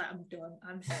 And I was like, I'm done.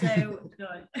 I'm so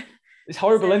done. It's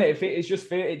horrible, isn't it? It's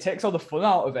just, it takes all the fun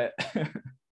out of it.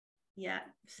 Yeah,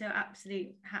 so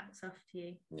absolute hats off to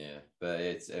you. Yeah, but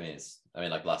I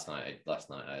mean like last night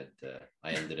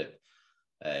I ended up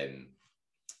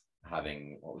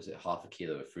having, what was it, half a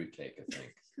kilo of fruitcake, I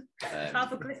think.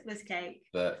 Half a Christmas cake.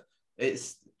 But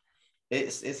it's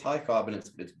high carb and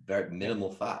it's very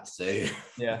minimal fat, so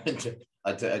yeah.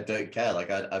 I don't care.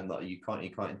 Like I'm not, you can't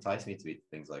entice me to eat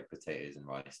things like potatoes and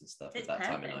rice and stuff at that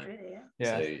time of night. Really,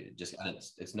 yeah. So just, and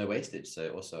it's no wastage. So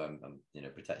also I'm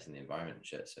protecting the environment and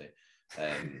shit. So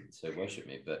worship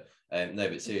me. But no,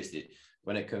 but seriously,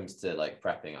 when it comes to like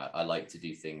prepping, I like to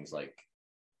do things like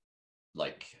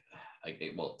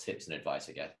tips and advice,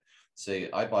 I guess. So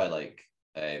I buy like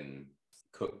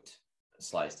cooked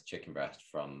sliced chicken breast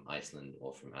from Iceland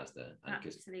or from Asda.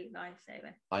 Absolute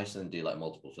lifesaver. Iceland do like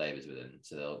multiple flavors within,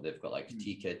 so they've got like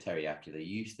tikka, teriyaki. They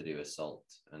used to do a salt,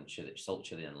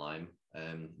 chili and lime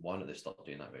one, that they've stopped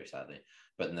doing that very sadly.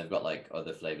 But then they've got like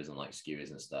other flavors and like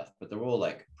skewers and stuff. But they're all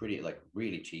like pretty, like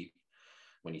really cheap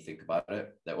when you think about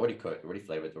it. They're already cooked, already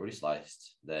flavored, already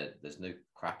sliced. There's no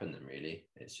crap in them really.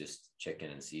 It's just chicken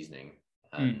and seasoning.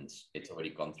 And it's already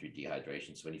gone through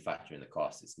dehydration. So when you factor in the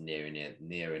cost, it's near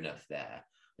enough there.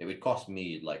 It would cost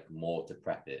me like more to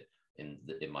prep it in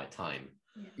my time,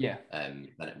 than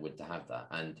it would to have that.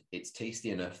 And it's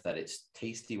tasty enough that it's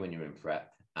tasty when you're in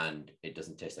prep, and it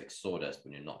doesn't taste like sawdust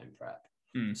when you're not in prep.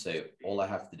 Mm. So all I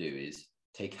have to do is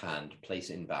take hand, place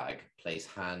it in bag, place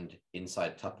hand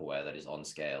inside Tupperware that is on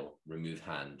scale, remove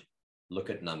hand, look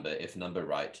at number, if number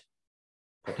right,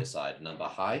 put aside, number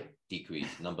high,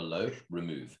 decrease, number low,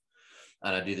 remove.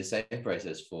 And I do the same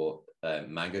process for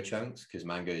mango chunks, because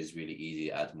mango is really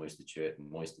easy, adds moisture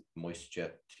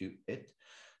to it.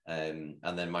 And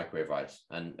then microwave rice.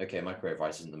 And okay, microwave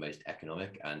rice isn't the most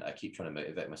economic, and I keep trying to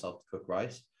motivate myself to cook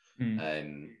rice.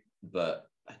 But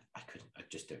I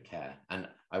just don't care. And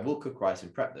I will cook rice in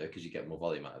prep though, because you get more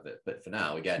volume out of it. But for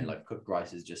now, again, like cooked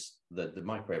rice is just the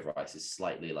microwave rice is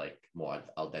slightly like more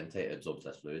al dente, it absorbs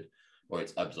less fluid, or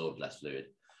it's absorbed less fluid.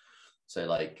 So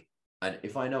like, and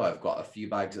if I know I've got a few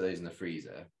bags of those in the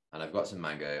freezer, and I've got some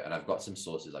mango, and I've got some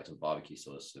sauces like some barbecue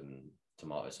sauce, some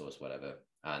tomato sauce, whatever,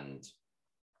 and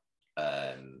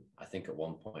I think at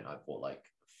one point I bought like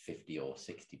 50 or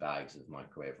 60 bags of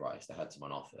microwave rice. They had some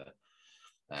on offer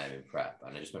in prep,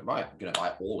 and I just went, right, I'm gonna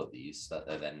buy all of these. That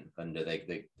they're then under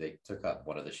they took up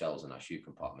one of the shelves in our shoe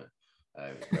compartment.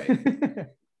 It was great.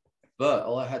 But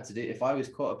all I had to do, if I was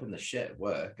caught up in the shit at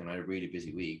work and I had a really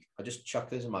busy week, I just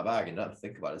chuck those in my bag and don't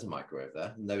think about it. There's a microwave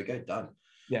there, and there we go, done.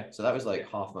 Yeah. So that was like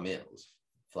half my meals,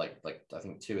 for like I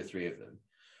think 2 or 3 of them.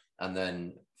 And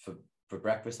then for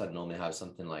breakfast, I'd normally have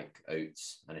something like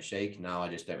oats and a shake. Now I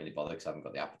just don't really bother because I haven't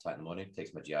got the appetite in the morning. It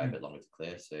takes my GI a bit longer to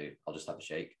clear, so I'll just have a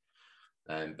shake.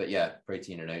 But yeah,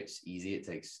 protein and oats, easy. It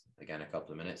takes, again, a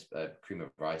couple of minutes. Cream of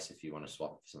rice if you want to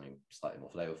swap for something slightly more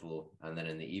flavorful. And then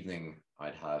in the evening,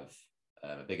 I'd have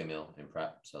a bigger meal in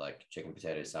prep. So like chicken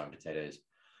potatoes, salmon potatoes.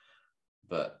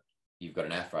 But you've got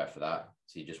an air fryer for that.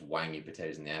 So you just wang your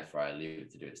potatoes in the air fryer, leave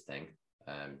it to do its thing.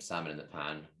 Salmon in the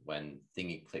pan. When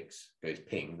thingy clicks, goes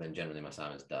ping, then generally my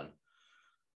salmon's done.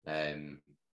 And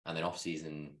then off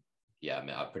season, yeah, I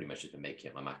mean, I've pretty much just been making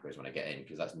up my macros when I get in,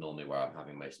 because that's normally where I'm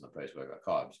having most of my post-workout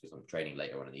carbs, because I'm training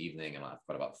later on in the evening and I've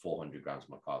got about 400 grams of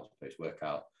my carbs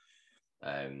post-workout.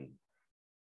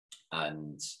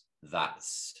 And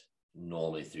that's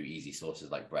normally through easy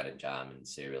sources like bread and jam and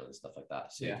cereal and stuff like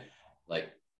that. So yeah, like,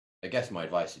 I guess my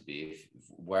advice would be, if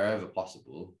wherever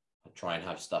possible, try and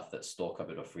have stuff that's store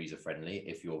cupboard or freezer friendly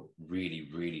if you're really,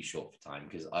 really short for time.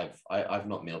 Because I've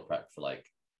not meal prepped for like,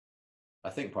 I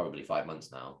think probably 5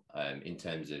 months now, in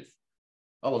terms of,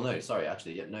 oh, well, no, sorry,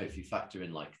 actually, yeah, no, if you factor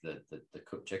in like the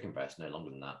cooked chicken breast, no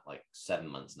longer than that, like 7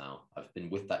 months now. I've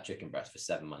been with that chicken breast for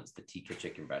 7 months, the tikka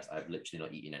chicken breast. I've literally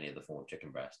not eaten any other form of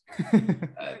chicken breast.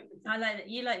 I like that.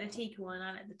 You like the tikka one,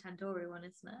 I like the tandoori one,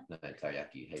 isn't it? No,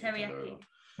 teriyaki. Hate Teriyaki.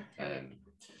 The tandoori one.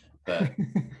 But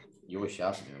you always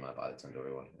shout at me when I buy the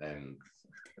tandoori one.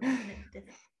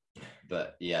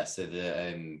 But yeah, so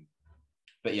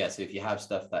but yeah, so if you have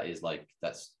stuff that is like,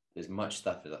 there's much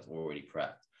stuff that's already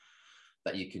prepped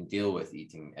that you can deal with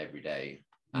eating every day,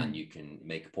 and you can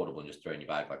make portable and just throw in your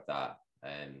bag like that,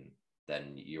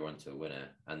 then you're onto a winner.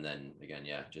 And then again,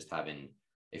 yeah, just having,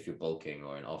 if you're bulking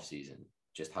or in off season,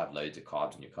 just have loads of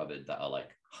carbs in your cupboard that are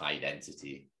like high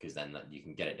density, because then that you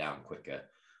can get it down quicker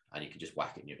and you can just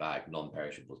whack it in your bag,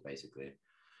 non-perishables basically.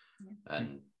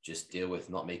 And just deal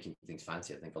with not making things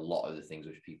fancy. I think a lot of the things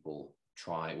which people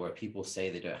try, where people say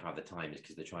they don't have the time, is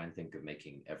because they try and think of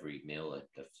making every meal a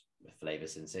flavor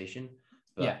sensation.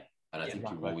 But yeah, and I think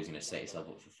you're always going to set yourself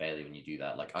up for failure when you do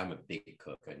that. Like, I'm a big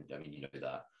cook, and I mean, you know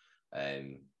that.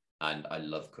 And I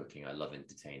love cooking. I love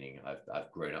entertaining.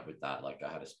 I've grown up with that. Like,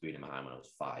 I had a spoon in my hand when I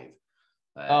was 5.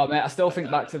 Oh mate, I still think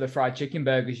back to the fried chicken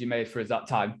burgers you made for us that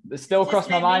time. They still cross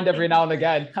my mind every now and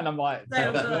again, and I'm like,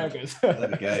 burgers. There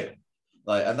we go.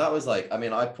 Like, and that was like, I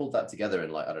mean, I pulled that together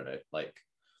in like, I don't know, like,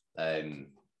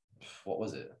 what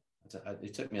was it?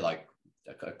 It took me like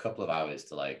a couple of hours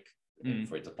to like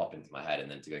for it to pop into my head,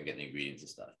 and then to go and get the ingredients and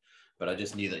stuff. But I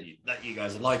just knew that you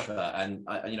guys would like that, and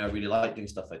I really like doing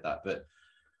stuff like that. But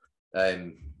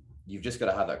you've just got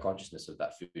to have that consciousness of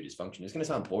that food is functioning. It's going to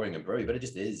sound boring and broy, but it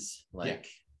just is. Like,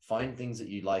 find things that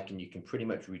you like and you can pretty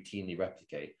much routinely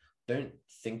replicate. Don't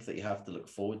think that you have to look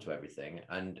forward to everything,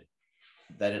 and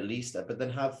then at least, but then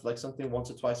have like something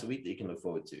once or twice a week that you can look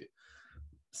forward to.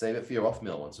 Save it for your off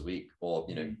meal once a week, or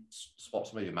swap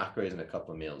some of your macros in a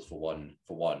couple of meals for one,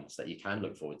 so that you can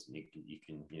look forward to. And you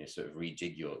can sort of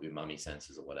rejig your umami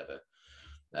senses or whatever.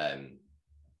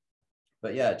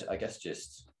 But yeah, I guess it's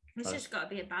just got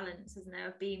to be a balance, isn't there,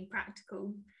 of being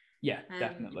practical. Yeah,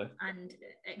 definitely. And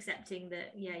accepting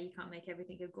that, yeah, you can't make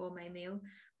everything a gourmet meal.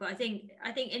 But I think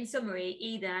in summary,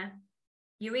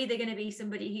 you're either going to be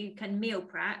somebody who can meal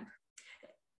prep.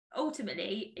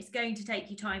 Ultimately, it's going to take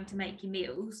you time to make your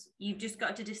meals. You've just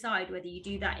got to decide whether you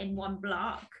do that in one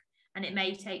block, and it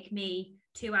may take me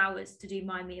 2 hours to do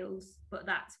my meals, but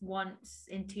that's once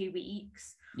in 2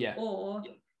 weeks. Yeah. Or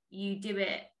you do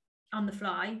it on the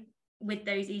fly with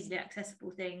those easily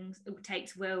accessible things. It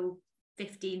takes Will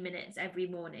 15 minutes every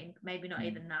morning, maybe not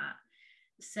even that.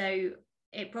 So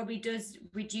it probably does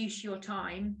reduce your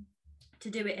time to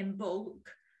do it in bulk,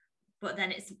 but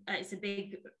then it's a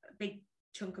big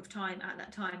chunk of time at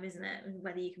that time, isn't it? And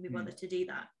whether you can be bothered to do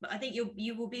that. But I think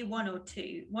you will be one of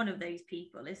those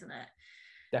people, isn't it?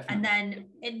 Definitely. And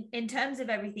then in terms of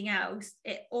everything else,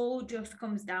 it all just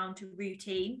comes down to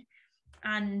routine.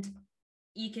 And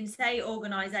you can say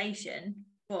organization,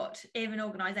 but even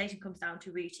organization comes down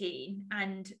to routine.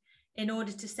 And in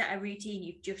order to set a routine,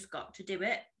 you've just got to do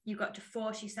it. You've got to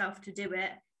force yourself to do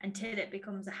it until it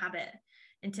becomes a habit,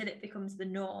 until it becomes the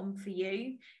norm for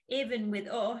you. Even with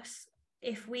us,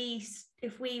 if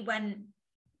we went,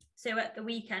 so at the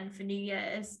weekend for New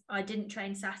Year's, I didn't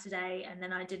train Saturday and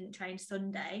then I didn't train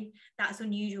Sunday. That's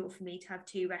unusual for me to have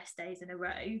 2 rest days in a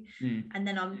row. And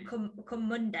then come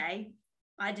Monday,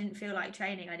 I didn't feel like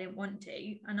training. I didn't want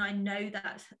to. And I know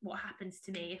that's what happens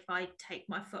to me if I take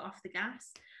my foot off the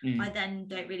gas. I then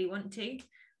don't really want to.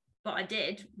 But I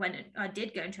did when I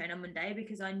did go and train on Monday,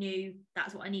 because I knew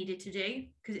that's what I needed to do,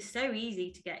 because it's so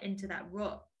easy to get into that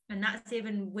rut. And that's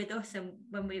even with us, and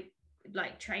when we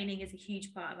like, training is a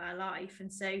huge part of our life.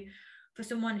 And so for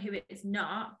someone who is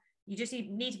not, you just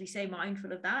need to be so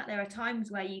mindful of that. There are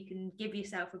times where you can give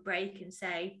yourself a break and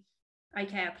say,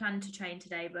 okay, I plan to train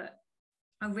today, but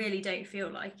I really don't feel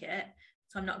like it,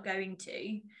 so I'm not going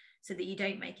to, so that you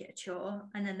don't make it a chore.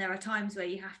 And then there are times where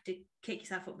you have to kick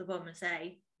yourself up the bum and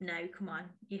say, no, come on,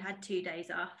 you had 2 days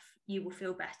off, you will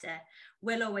feel better.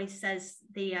 Will always says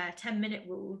the 10-minute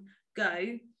rule: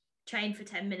 go train for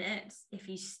 10 minutes. If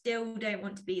you still don't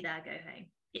want to be there, go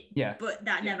home. But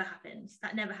that never happens.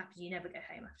 You never go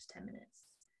home after 10 minutes.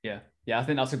 I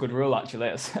think that's a good rule,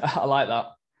 actually. I like that.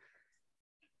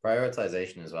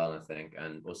 Prioritization as well, I think.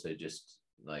 And also just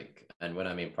like, and when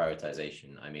I mean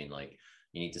prioritization, I mean like,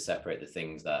 you need to separate the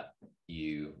things that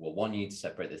you need to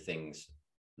separate the things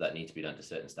that need to be done to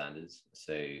certain standards.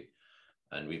 So,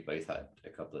 and we've both had a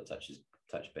couple of touch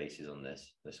bases on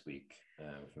this week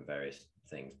from various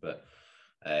things. But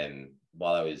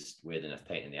while I was weird enough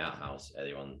painting the outhouse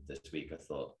earlier on this week, I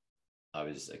thought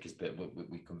because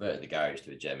we converted the garage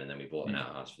to a gym, and then we bought an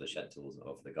outhouse for the shed tools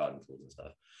or for the garden tools and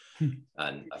stuff.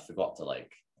 And I forgot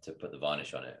to put the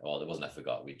varnish on it. Or it wasn't I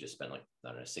forgot. We just spent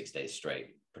 6 days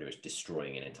straight pretty much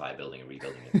destroying an entire building and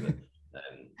rebuilding it. But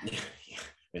it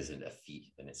isn't a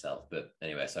feat in itself. But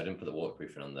anyway, so I didn't put the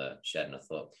waterproofing on the shed, and I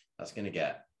thought that's going to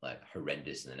get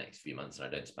horrendous in the next few months, and I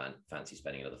don't fancy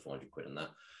spending another 400 quid on that.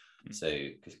 So,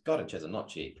 because garden sheds are not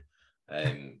cheap,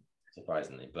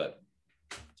 surprisingly. But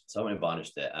someone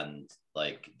varnished it, and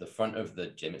the front of the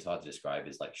gym, it's hard to describe,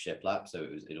 is like shiplap, so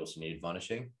it also needed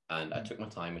varnishing. And I took my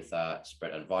time with that,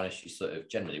 spread and varnish. You sort of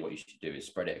generally what you should do is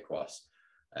spread it across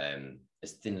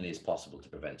as thinly as possible to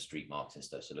prevent streak marks and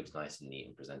stuff, so it looks nice and neat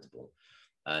and presentable.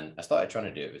 And I started trying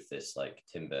to do it with this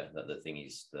timber that the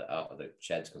thingies that out of the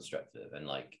shed's constructed, and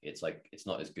it's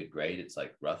not as good grade. It's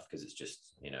rough because it's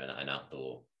just an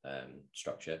outdoor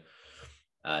structure.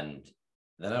 And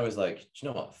then I was like, do you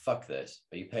know what? Fuck this.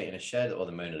 Are you painting a shed or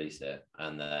the Mona Lisa?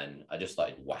 And then I just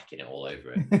started whacking it all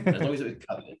over it. And as long as it was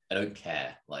covered, I don't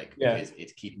care. Because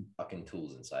it's keeping fucking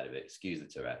tools inside of it. Excuse the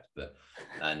Tourette, but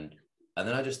and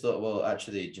then I just thought, well,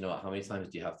 actually, do you know what? How many times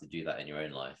do you have to do that in your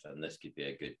own life? And this could be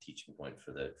a good teaching point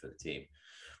for the team,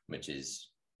 which is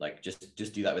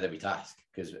just do that with every task.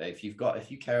 Because if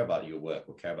you care about your work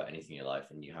or care about anything in your life,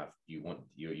 and you're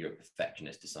a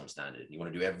perfectionist to some standard, and you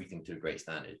want to do everything to a great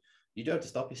standard, you don't have to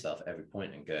stop yourself at every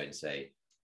point and go and say,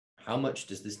 how much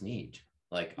does this need?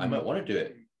 I might want to do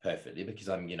it perfectly because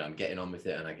I'm getting on with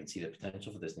it and I can see the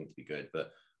potential for this thing to be good,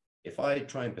 but if I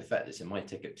try and perfect this, it might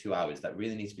take up 2 hours that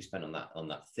really needs to be spent on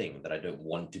that thing that I don't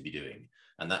want to be doing.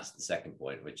 And that's the second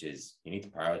point, which is you need to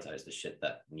prioritize the shit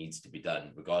that needs to be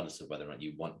done, regardless of whether or not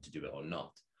you want to do it or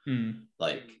not.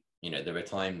 There are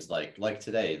times like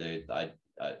today, I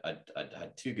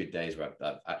had 2 good days where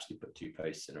I've actually put 2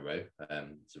 posts in a row.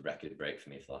 It's a record break for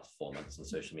me for the last 4 months on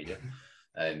social media.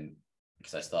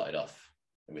 Because I started off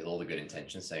with all the good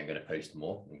intentions, saying I'm going to post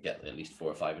more and get at least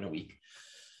 4 or 5 in a week.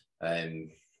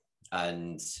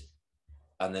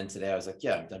 And then today I was like,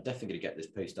 yeah, I'm definitely going to get this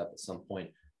post up at some point,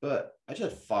 but I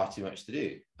just had far too much to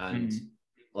do. And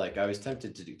I was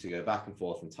tempted to go back and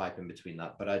forth and type in between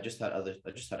that, but I just had other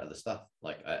stuff.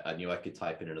 I knew I could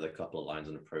type in another couple of lines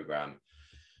on the program.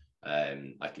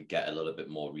 I could get a little bit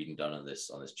more reading done on this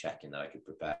check-in that I could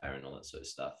prepare and all that sort of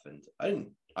stuff. And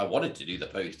I wanted to do the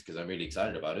post because I'm really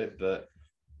excited about it, but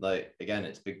again,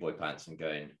 it's big boy pants and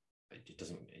going, it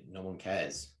doesn't, no one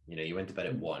cares. You know, you went to bed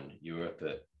at 1, you were up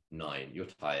at 9, you're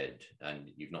tired, and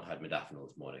you've not had modafinil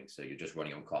this morning, so you're just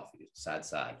running on coffee. Sad,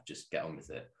 just get on with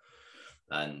it.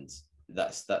 And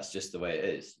that's just the way it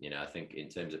is. You know, I think in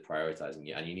terms of prioritizing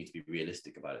it, and you need to be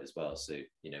realistic about it as well. So,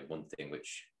 you know, one thing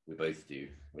which we both do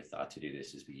with our to-do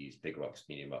list is we use big rocks,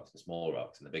 medium rocks, and small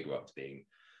rocks, and the big rocks being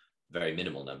very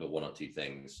minimal number, 1 or 2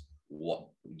 things. What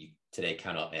you today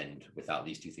cannot end without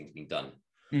these 2 things being done.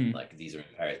 Like, these are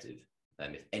imperative.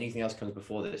 And if anything else comes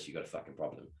before this, you got a fucking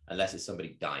problem. Unless it's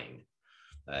somebody dying,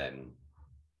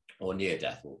 or near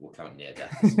death. We'll count near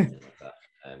death or something like that.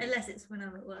 Unless it's when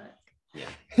I'm at work. Yeah.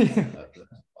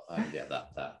 Yeah,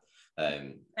 that.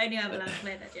 Only I'm allowed to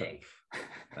play that joke.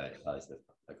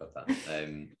 I got that.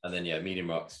 And then medium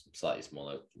rocks, slightly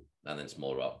smaller, and then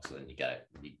small rocks, and then you get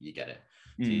it. You get it.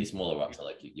 So your smaller rocks are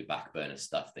like your back burner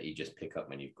stuff that you just pick up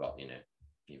when you've got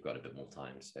a bit more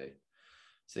time.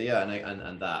 So yeah,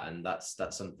 and that's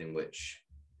something which,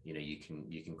 you know, you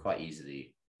can quite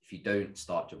easily, if you don't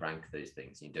start to rank those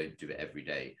things and you don't do it every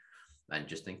day and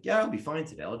just think, yeah, I'll be fine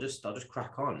today, I'll just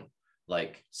crack on.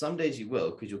 Like, some days you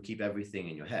will, because you'll keep everything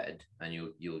in your head and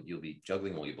you'll be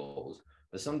juggling all your balls.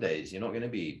 But some days you're not going to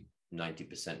be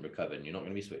 90% recovered and you're not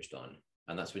going to be switched on.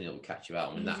 And that's when it'll catch you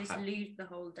out. And you just lose the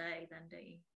whole day then, don't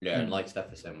you? Yeah, and like Steph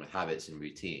was saying, with habits and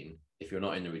routine, if you're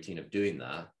not in the routine of doing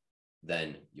that,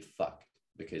 then you're fucked,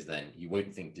 because then you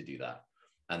won't think to do that.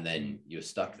 And then you're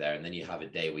stuck there, and then you have a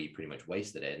day where you pretty much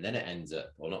wasted it. And then it ends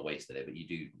up, well, not wasted it, but you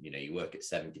do, you know, you work at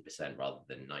 70% rather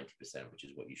than 90%, which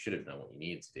is what you should have done, what you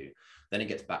needed to do. Then it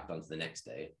gets backed onto the next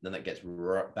day. Then that gets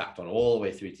backed on all the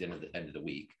way through to the end of the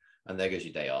week. And there goes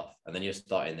your day off. And then you're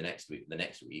starting the next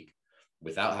week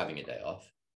without having a day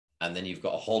off. And then you've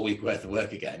got a whole week worth of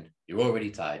work again. You're already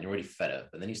tired, you're already fed up.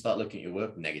 And then you start looking at your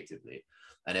work negatively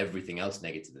and everything else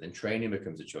negatively. Then training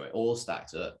becomes a chore. It all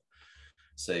stacks up.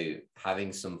 So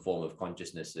having some form of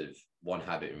consciousness of, 1,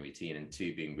 habit and routine, and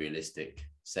 2, being realistic,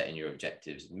 setting your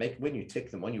objectives, when you tick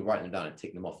them, when you write them down and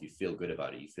tick them off, you feel good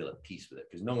about it. You feel at peace with it,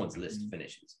 because no one's list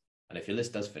finishes. And if your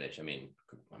list does finish, I mean,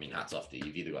 hats off to you.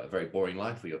 You've either got a very boring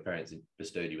life, or your parents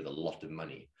bestowed you with a lot of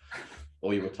money,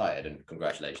 or you're retired, and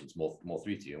congratulations, more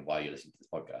through to you, and why you're listening to this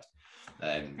podcast.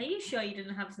 Are you sure you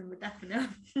didn't have some with modafinil?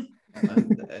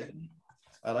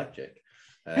 I like Jake.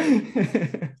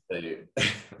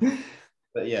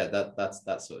 But yeah, that's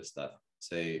that sort of stuff.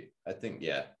 So I think,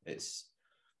 yeah, it's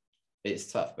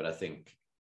tough, but I think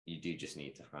you do just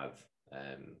need to have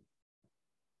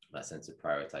that sense of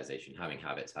prioritization, having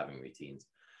habits, having routines.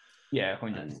 Yeah,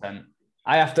 100%.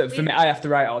 I have to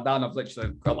write it all down. I've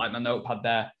literally got like my notepad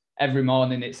there. Every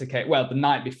morning it's okay. Well, the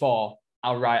night before,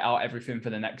 I'll write out everything for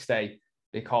the next day,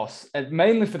 because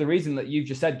mainly for the reason that you've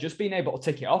just said, just being able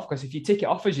to tick it off. Because if you tick it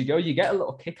off as you go, you get a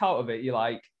little kick out of it. You're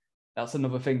like, that's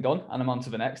another thing done, and I'm on to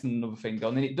the next, and another thing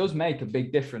done. And it does make a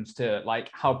big difference to like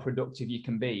how productive you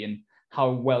can be and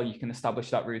how well you can establish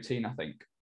that routine, I think.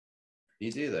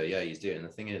 You do though, yeah, you do. And the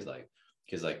thing is, like,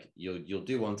 because like you'll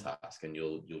do one task and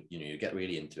you'll you get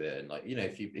really into it, and like, you know,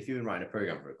 if you've been writing a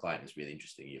program for a client that's really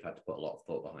interesting, you've had to put a lot of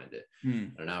thought behind it,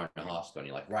 and an hour and a half's gone,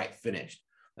 you're like, right, finished,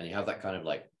 and you have that kind of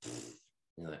like,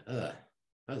 you're like, that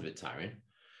was a bit tiring.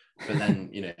 But then,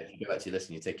 you know, if you go back to your list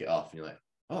and you take it off, and you're like,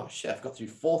 oh shit, I've got through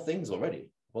 4 things already.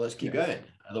 Well, let's keep going.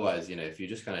 Otherwise, you know, if you're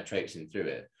just kind of traipsing through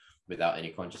it without any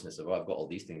consciousness of, oh, I've got all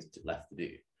these things left to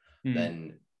do,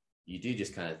 then you do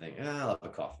just kind of think, I'll have a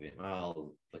coffee,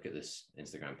 I'll look at this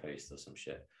Instagram post or some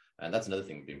shit. And that's another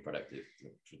thing of being productive.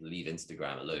 Leave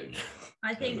Instagram alone.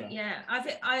 I think,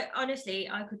 I honestly,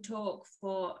 I could talk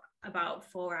for about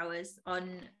 4 hours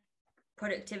on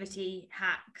productivity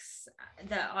hacks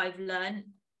that I've learned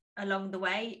along the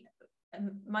way.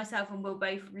 Myself and Will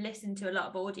both listen to a lot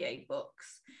of audio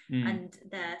books, and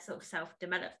they're sort of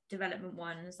self-development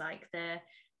ones, like the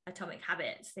Atomic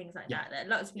Habits, things like that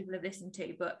lots of people have listened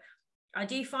to. But I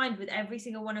do find with every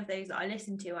single one of those that I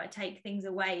listen to, I take things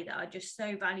away that are just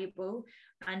so valuable.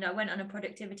 And I went on a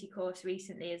productivity course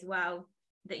recently as well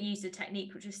that used a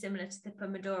technique which was similar to the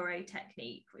Pomodoro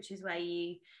technique, which is where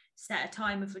you set a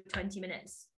timer for 20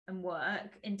 minutes and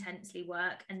intensely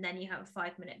work, and then you have a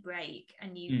 5-minute break,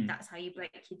 and that's how you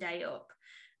break your day up.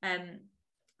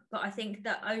 But I think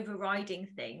the overriding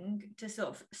thing, to sort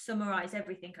of summarize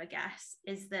everything, I guess,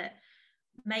 is that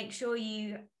make sure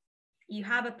you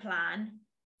have a plan,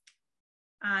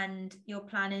 and your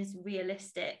plan is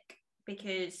realistic.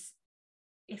 Because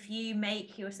if you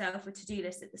make yourself a to-do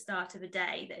list at the start of a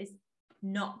day that is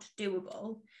not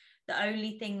doable, the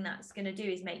only thing that's going to do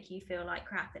is make you feel like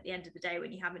crap at the end of the day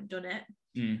when you haven't done it.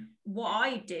 What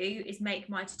I do is make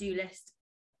my to-do list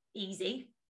easy,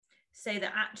 so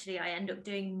that actually I end up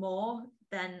doing more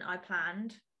than I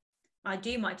planned. I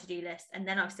do my to-do list, and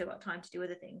then I've still got time to do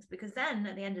other things, because then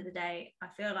at the end of the day, I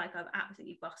feel like I've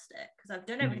absolutely bossed it because I've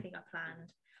done everything I planned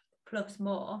plus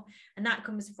more. And that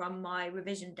comes from my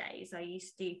revision days. I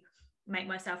used to make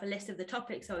myself a list of the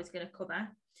topics I was going to cover.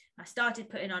 I started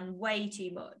putting on way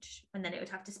too much, and then it would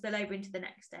have to spill over into the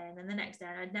next day and then the next day,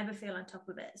 and I'd never feel on top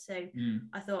of it. So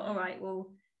I thought, all right,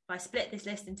 well, if I split this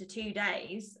list into 2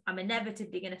 days, I'm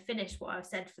inevitably going to finish what I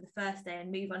said for the first day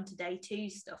and move on to day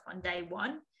 2 stuff on day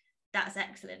 1. That's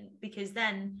excellent, because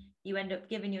then you end up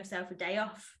giving yourself a day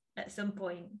off at some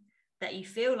point that you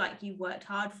feel like you worked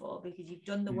hard for, because you've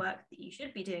done the work that you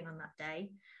should be doing on that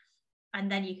day,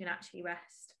 and then you can actually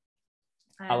rest.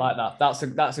 I like that.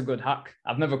 That's a good hack.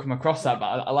 I've never come across that, but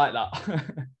I like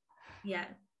that. Yeah,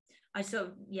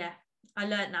 I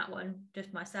learned that one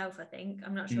just myself, I think.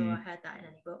 I'm not sure I heard that in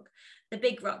any book. The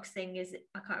Big Rocks thing is,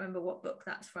 I can't remember what book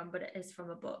that's from, but it is from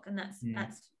a book, and that's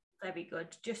very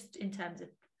good, just in terms of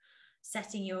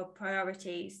setting your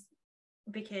priorities,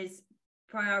 because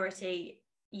priority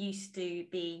used to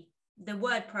be, the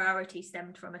word priority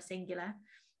stemmed from a singular,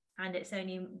 and it's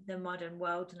only the modern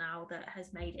world now that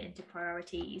has made it into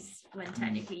priorities, when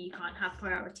technically you can't have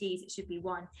priorities, it should be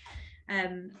one.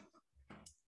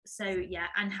 So yeah,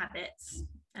 and habits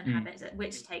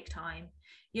which take time.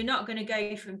 You're not going to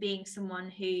go from being someone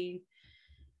who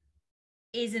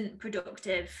isn't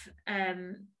productive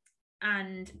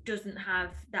and doesn't have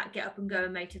that get up and go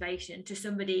motivation to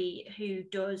somebody who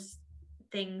does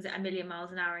things at 1,000,000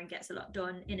 miles an hour and gets a lot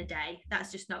done in a day.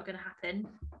 That's just not going to happen.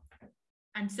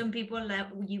 And some people,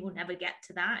 you will never get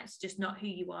to that. It's just not who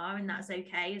you are, and that's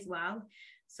okay as well.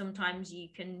 Sometimes you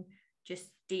can just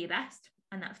do your best,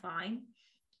 and that's fine.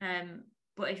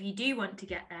 But if you do want to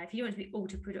get there, if you want to be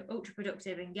ultra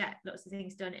productive and get lots of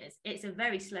things done, it's a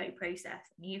very slow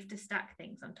process, and you have to stack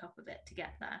things on top of it to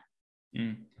get there.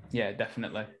 Yeah,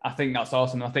 definitely. I think that's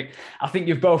awesome. I think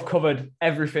you've both covered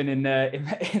everything in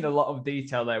a lot of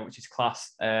detail there, which is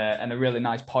class, and a really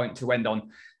nice point to end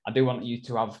on. I do want you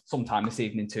to have some time this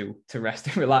evening to rest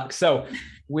and relax. So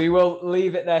we will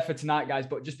leave it there for tonight, guys.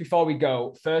 But just before we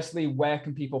go, firstly, where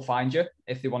can people find you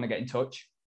if they want to get in touch?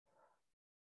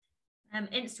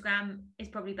 Instagram is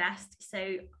probably best.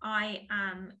 So I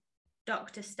am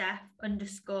Dr. Steph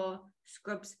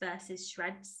 _scrubs versus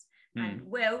shreds. And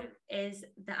Will is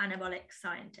the anabolic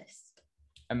scientist.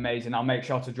 Amazing. I'll make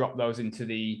sure to drop those into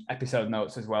the episode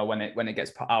notes as well when it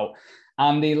gets put out.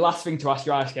 And the last thing to ask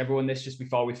you, I ask everyone this just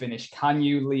before we finish, can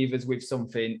you leave us with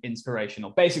something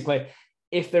inspirational? Basically,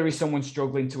 if there is someone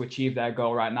struggling to achieve their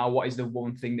goal right now, what is the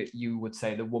one thing that you would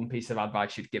say, the one piece of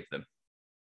advice you'd give them?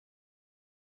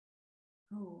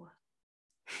 Oh.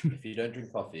 If you don't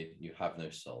drink coffee, you have no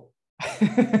soul.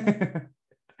 I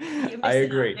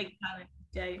agree. Big time,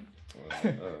 Joe.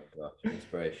 Oh gosh,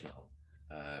 inspirational.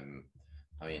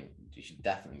 I mean, you should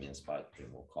definitely be inspired to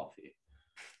drink more coffee.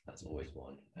 That's always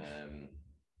one. I don't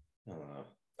know.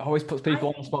 Always puts people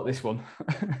on the spot, this one.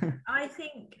 I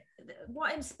think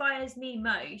what inspires me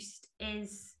most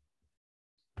is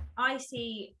I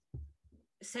see,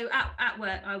 so at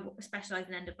work, I specialise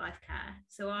in end-of-life care.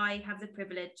 So I have the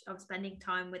privilege of spending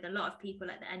time with a lot of people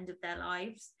at the end of their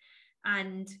lives.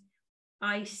 And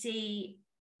I see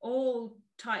all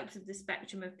types of the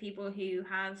spectrum of people who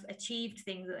have achieved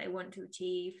things that they want to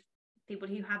achieve, people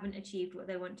who haven't achieved what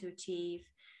they want to achieve,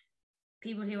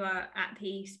 people who are at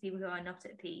peace, people who are not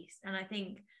at peace. And I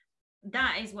think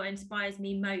that is what inspires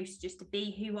me most, just to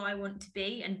be who I want to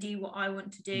be and do what I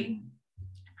want to do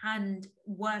and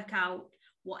work out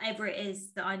whatever it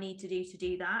is that I need to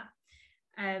do that.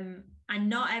 And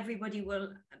not everybody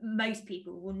most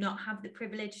people will not have the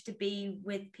privilege to be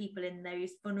with people in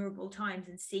those vulnerable times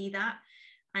and see that.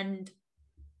 And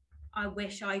I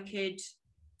wish I could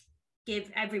give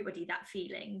everybody that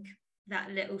feeling, that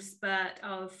little spurt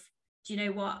of, do you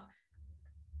know what?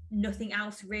 Nothing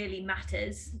else really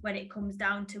matters when it comes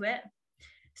down to it.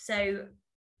 So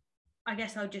I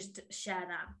guess I'll just share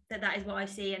that is what I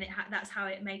see, and that's how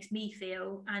it makes me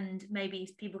feel. And maybe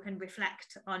people can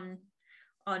reflect on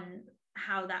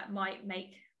how that might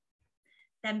make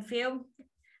them feel.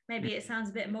 Maybe it sounds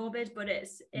a bit morbid, but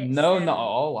it's no, not at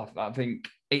all. I think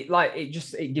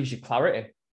it gives you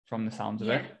clarity from the sounds of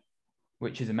it,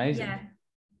 which is amazing. Yeah,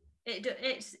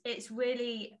 it's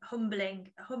really humbling.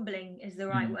 Humbling is the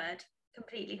right word.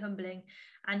 Completely humbling,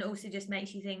 and also just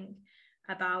makes you think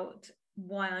about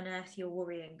why on earth you're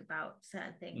worrying about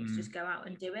certain things. Just go out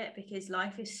and do it, because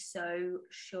life is so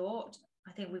short.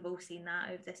 I think we've all seen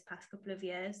that over this past couple of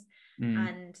years,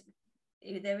 and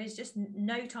there is just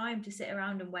no time to sit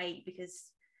around and wait,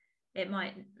 because it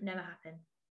might never happen.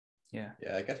 Yeah,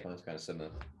 I guess mine's kind of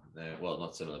similar. well,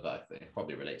 not similar, but I think it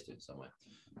probably relates to it somewhere.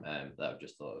 That I've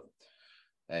just thought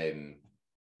of.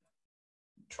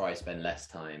 Try spend less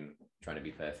time trying to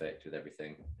be perfect with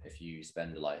everything. If you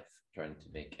spend a life trying to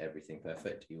make everything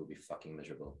perfect, you will be fucking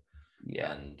miserable.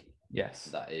 Yeah. And yes,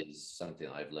 that is something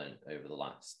I've learned over the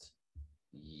last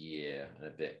year and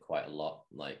a bit, quite a lot.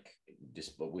 Like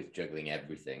just with juggling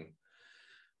everything,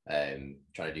 trying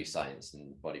to do science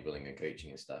and bodybuilding and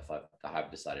coaching and stuff. I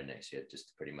have decided next year just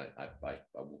to pretty much I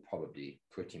will probably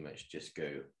pretty much just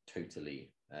go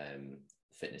totally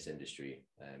fitness industry,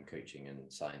 coaching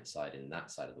and science side in that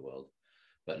side of the world,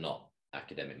 but not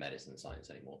academic medicine science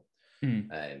anymore.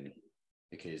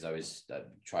 Because I was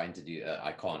trying to do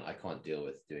I can't deal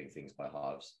with doing things by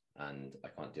halves, and I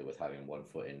can't deal with having one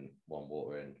foot in the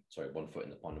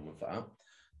pond and one foot out.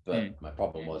 But my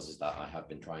problem is that I have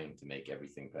been trying to make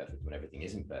everything perfect when everything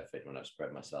isn't perfect. When I've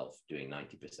spread myself doing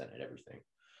 90% at everything,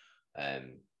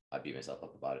 I beat myself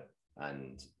up about it.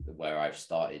 And where I've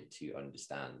started to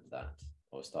understand that,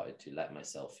 or started to let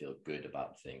myself feel good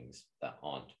about things that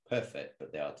aren't perfect,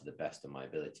 but they are to the best of my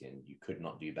ability, and you could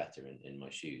not do better in my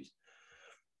shoes.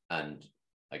 And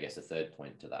I guess the third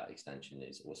point to that extension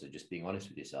is also just being honest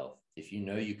with yourself. If you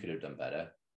know you could have done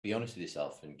better, be honest with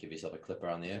yourself and give yourself a clip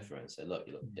around the ear for it and say, look,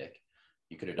 you look a dick.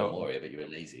 You could have done more here, but you were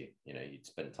lazy. You know, you'd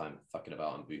spend time fucking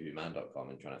about on boohooman.com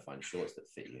and trying to find shorts that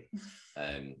fit you.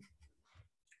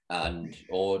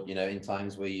 Or, you know, in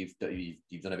times where you've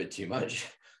done a bit too much,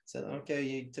 so okay,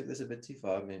 you took this a bit too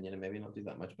far. I mean, you know, maybe not do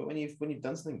that much. But when you've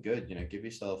done something good, you know, give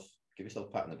yourself a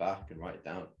pat on the back and write it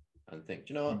down and think,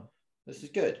 you know what, this is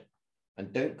good.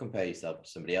 And don't compare yourself to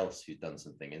somebody else who's done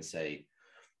something and say,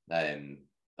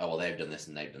 oh well, they've done this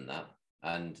and they've done that.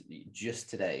 And just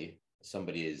today,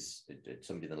 somebody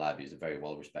in the lab who's a very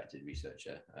well-respected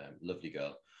researcher, lovely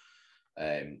girl,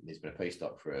 who's been a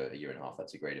postdoc for a year and a half.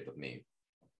 That's a grade above me.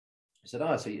 I said,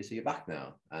 oh, so you're back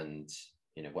now, and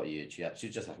you know she was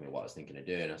just asking me what I was thinking of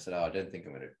doing. I said, oh, I don't think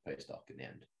I'm going to postdoc in the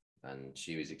end. And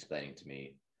she was explaining to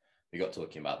me, we got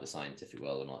talking about the scientific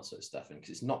world and all that sort of stuff, and because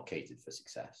it's not catered for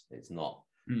success, it's not.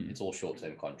 It's all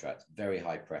short-term contracts, very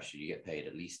high pressure. You get paid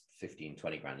at least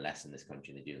 15-20 grand less in this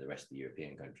country than they do in the rest of the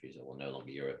European countries, or well, no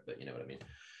longer Europe, but you know what I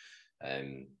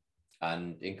mean.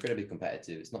 And incredibly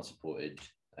competitive. It's not supported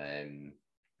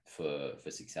for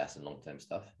success and long-term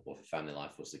stuff, or for family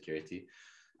life or security.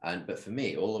 But for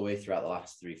me, all the way throughout the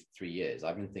last three years,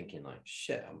 I've been thinking like,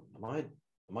 shit, am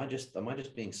I just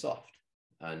being soft?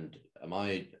 And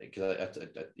because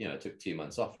I took 2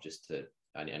 months off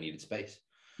I needed space.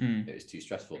 It was too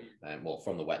stressful. Well,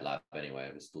 from the wet lab anyway,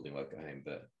 I was still doing work at home,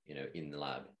 but you know, in the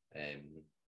lab.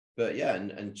 But yeah,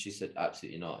 and she said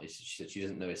absolutely not. She said she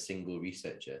doesn't know a single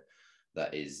researcher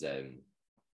that is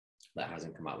that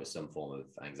hasn't come out with some form of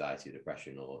anxiety or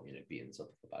depression, or you know, beating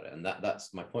themselves up about it. And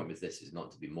that's my point with this, is not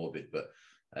to be morbid, but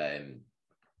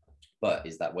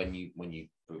is that when you're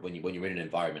in an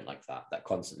environment like that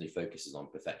constantly focuses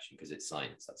on perfection, because it's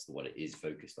science, that's what it is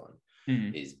focused on,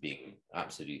 is being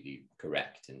absolutely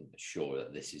correct and sure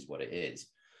that this is what it is,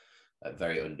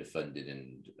 very underfunded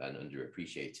and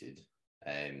underappreciated.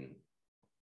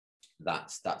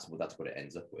 That's what it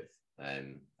ends up with.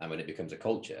 And when it becomes a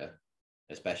culture,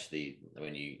 especially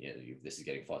when this is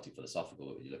getting far too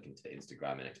philosophical, but you look into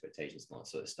Instagram and expectations and all that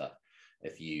sort of stuff.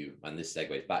 And this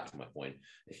segues back to my point,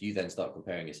 if you then start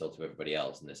comparing yourself to everybody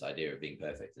else and this idea of being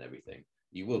perfect and everything,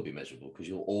 you will be miserable, because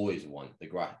you'll always want the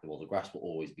grass will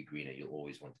always be greener. You'll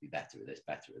always want to be better at this,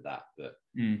 better at that. But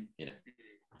you know,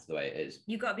 that's the way it is.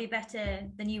 You got to be better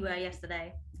than you were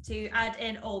yesterday, to add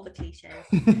in all the cliches.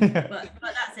 but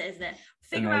that's it, isn't it?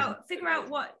 Figure out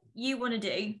what you want to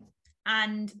do,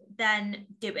 and then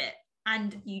do it.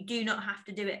 And you do not have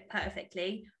to do it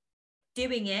perfectly.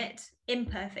 Doing it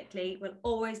imperfectly will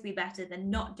always be better than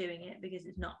not doing it because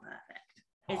it's not perfect.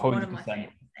 It's 100%. One of my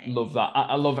favorite things. Love that.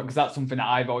 I love it, because that's something that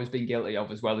I've always been guilty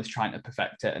of as well, is trying to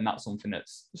perfect it. And that's something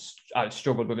that's I've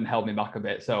struggled with and held me back a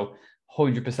bit. So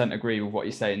 100% agree with what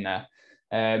you're saying there.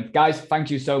 Guys,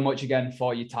 thank you so much again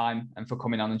for your time and for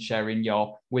coming on and sharing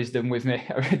your wisdom with me.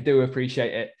 I do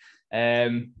appreciate it.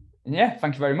 And yeah,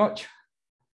 thank you very much.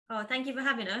 Oh, thank you for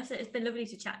having us. It's been lovely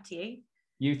to chat to you.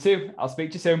 You too. I'll speak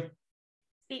to you soon.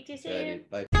 Speak to you soon.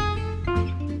 Bye.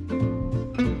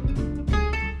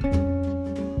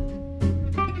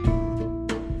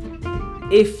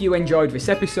 If you enjoyed this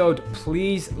episode,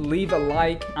 please leave a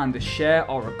like and a share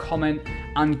or a comment,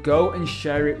 and go and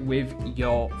share it with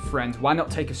your friends. Why not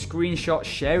take a screenshot,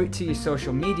 share it to your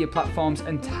social media platforms,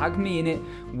 and tag me in it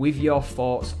with your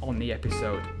thoughts on the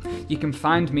episode. You can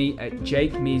find me at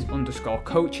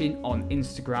JakeMees_coaching on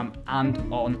Instagram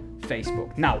and on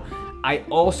Facebook. Now, I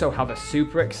also have a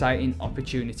super exciting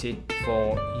opportunity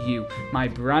for you. My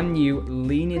brand new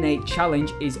Lean in 8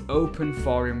 challenge is open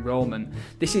for enrollment.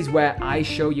 This is where I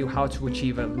show you how to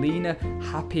achieve a leaner,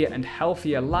 happier and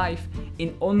healthier life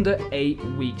in under 8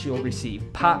 weeks. You'll receive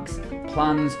packs,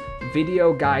 plans,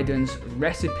 video guidance,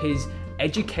 recipes,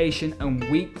 education and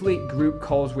weekly group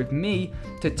calls with me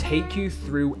to take you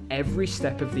through every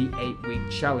step of the 8-week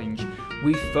challenge.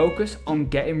 We focus on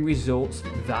getting results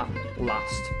that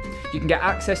last. You can get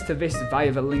access to this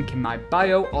via the link in my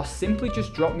bio, or simply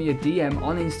just drop me a DM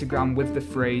on Instagram with the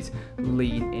phrase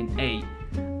Lean in 8.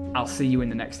 I'll see you in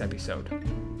the next episode.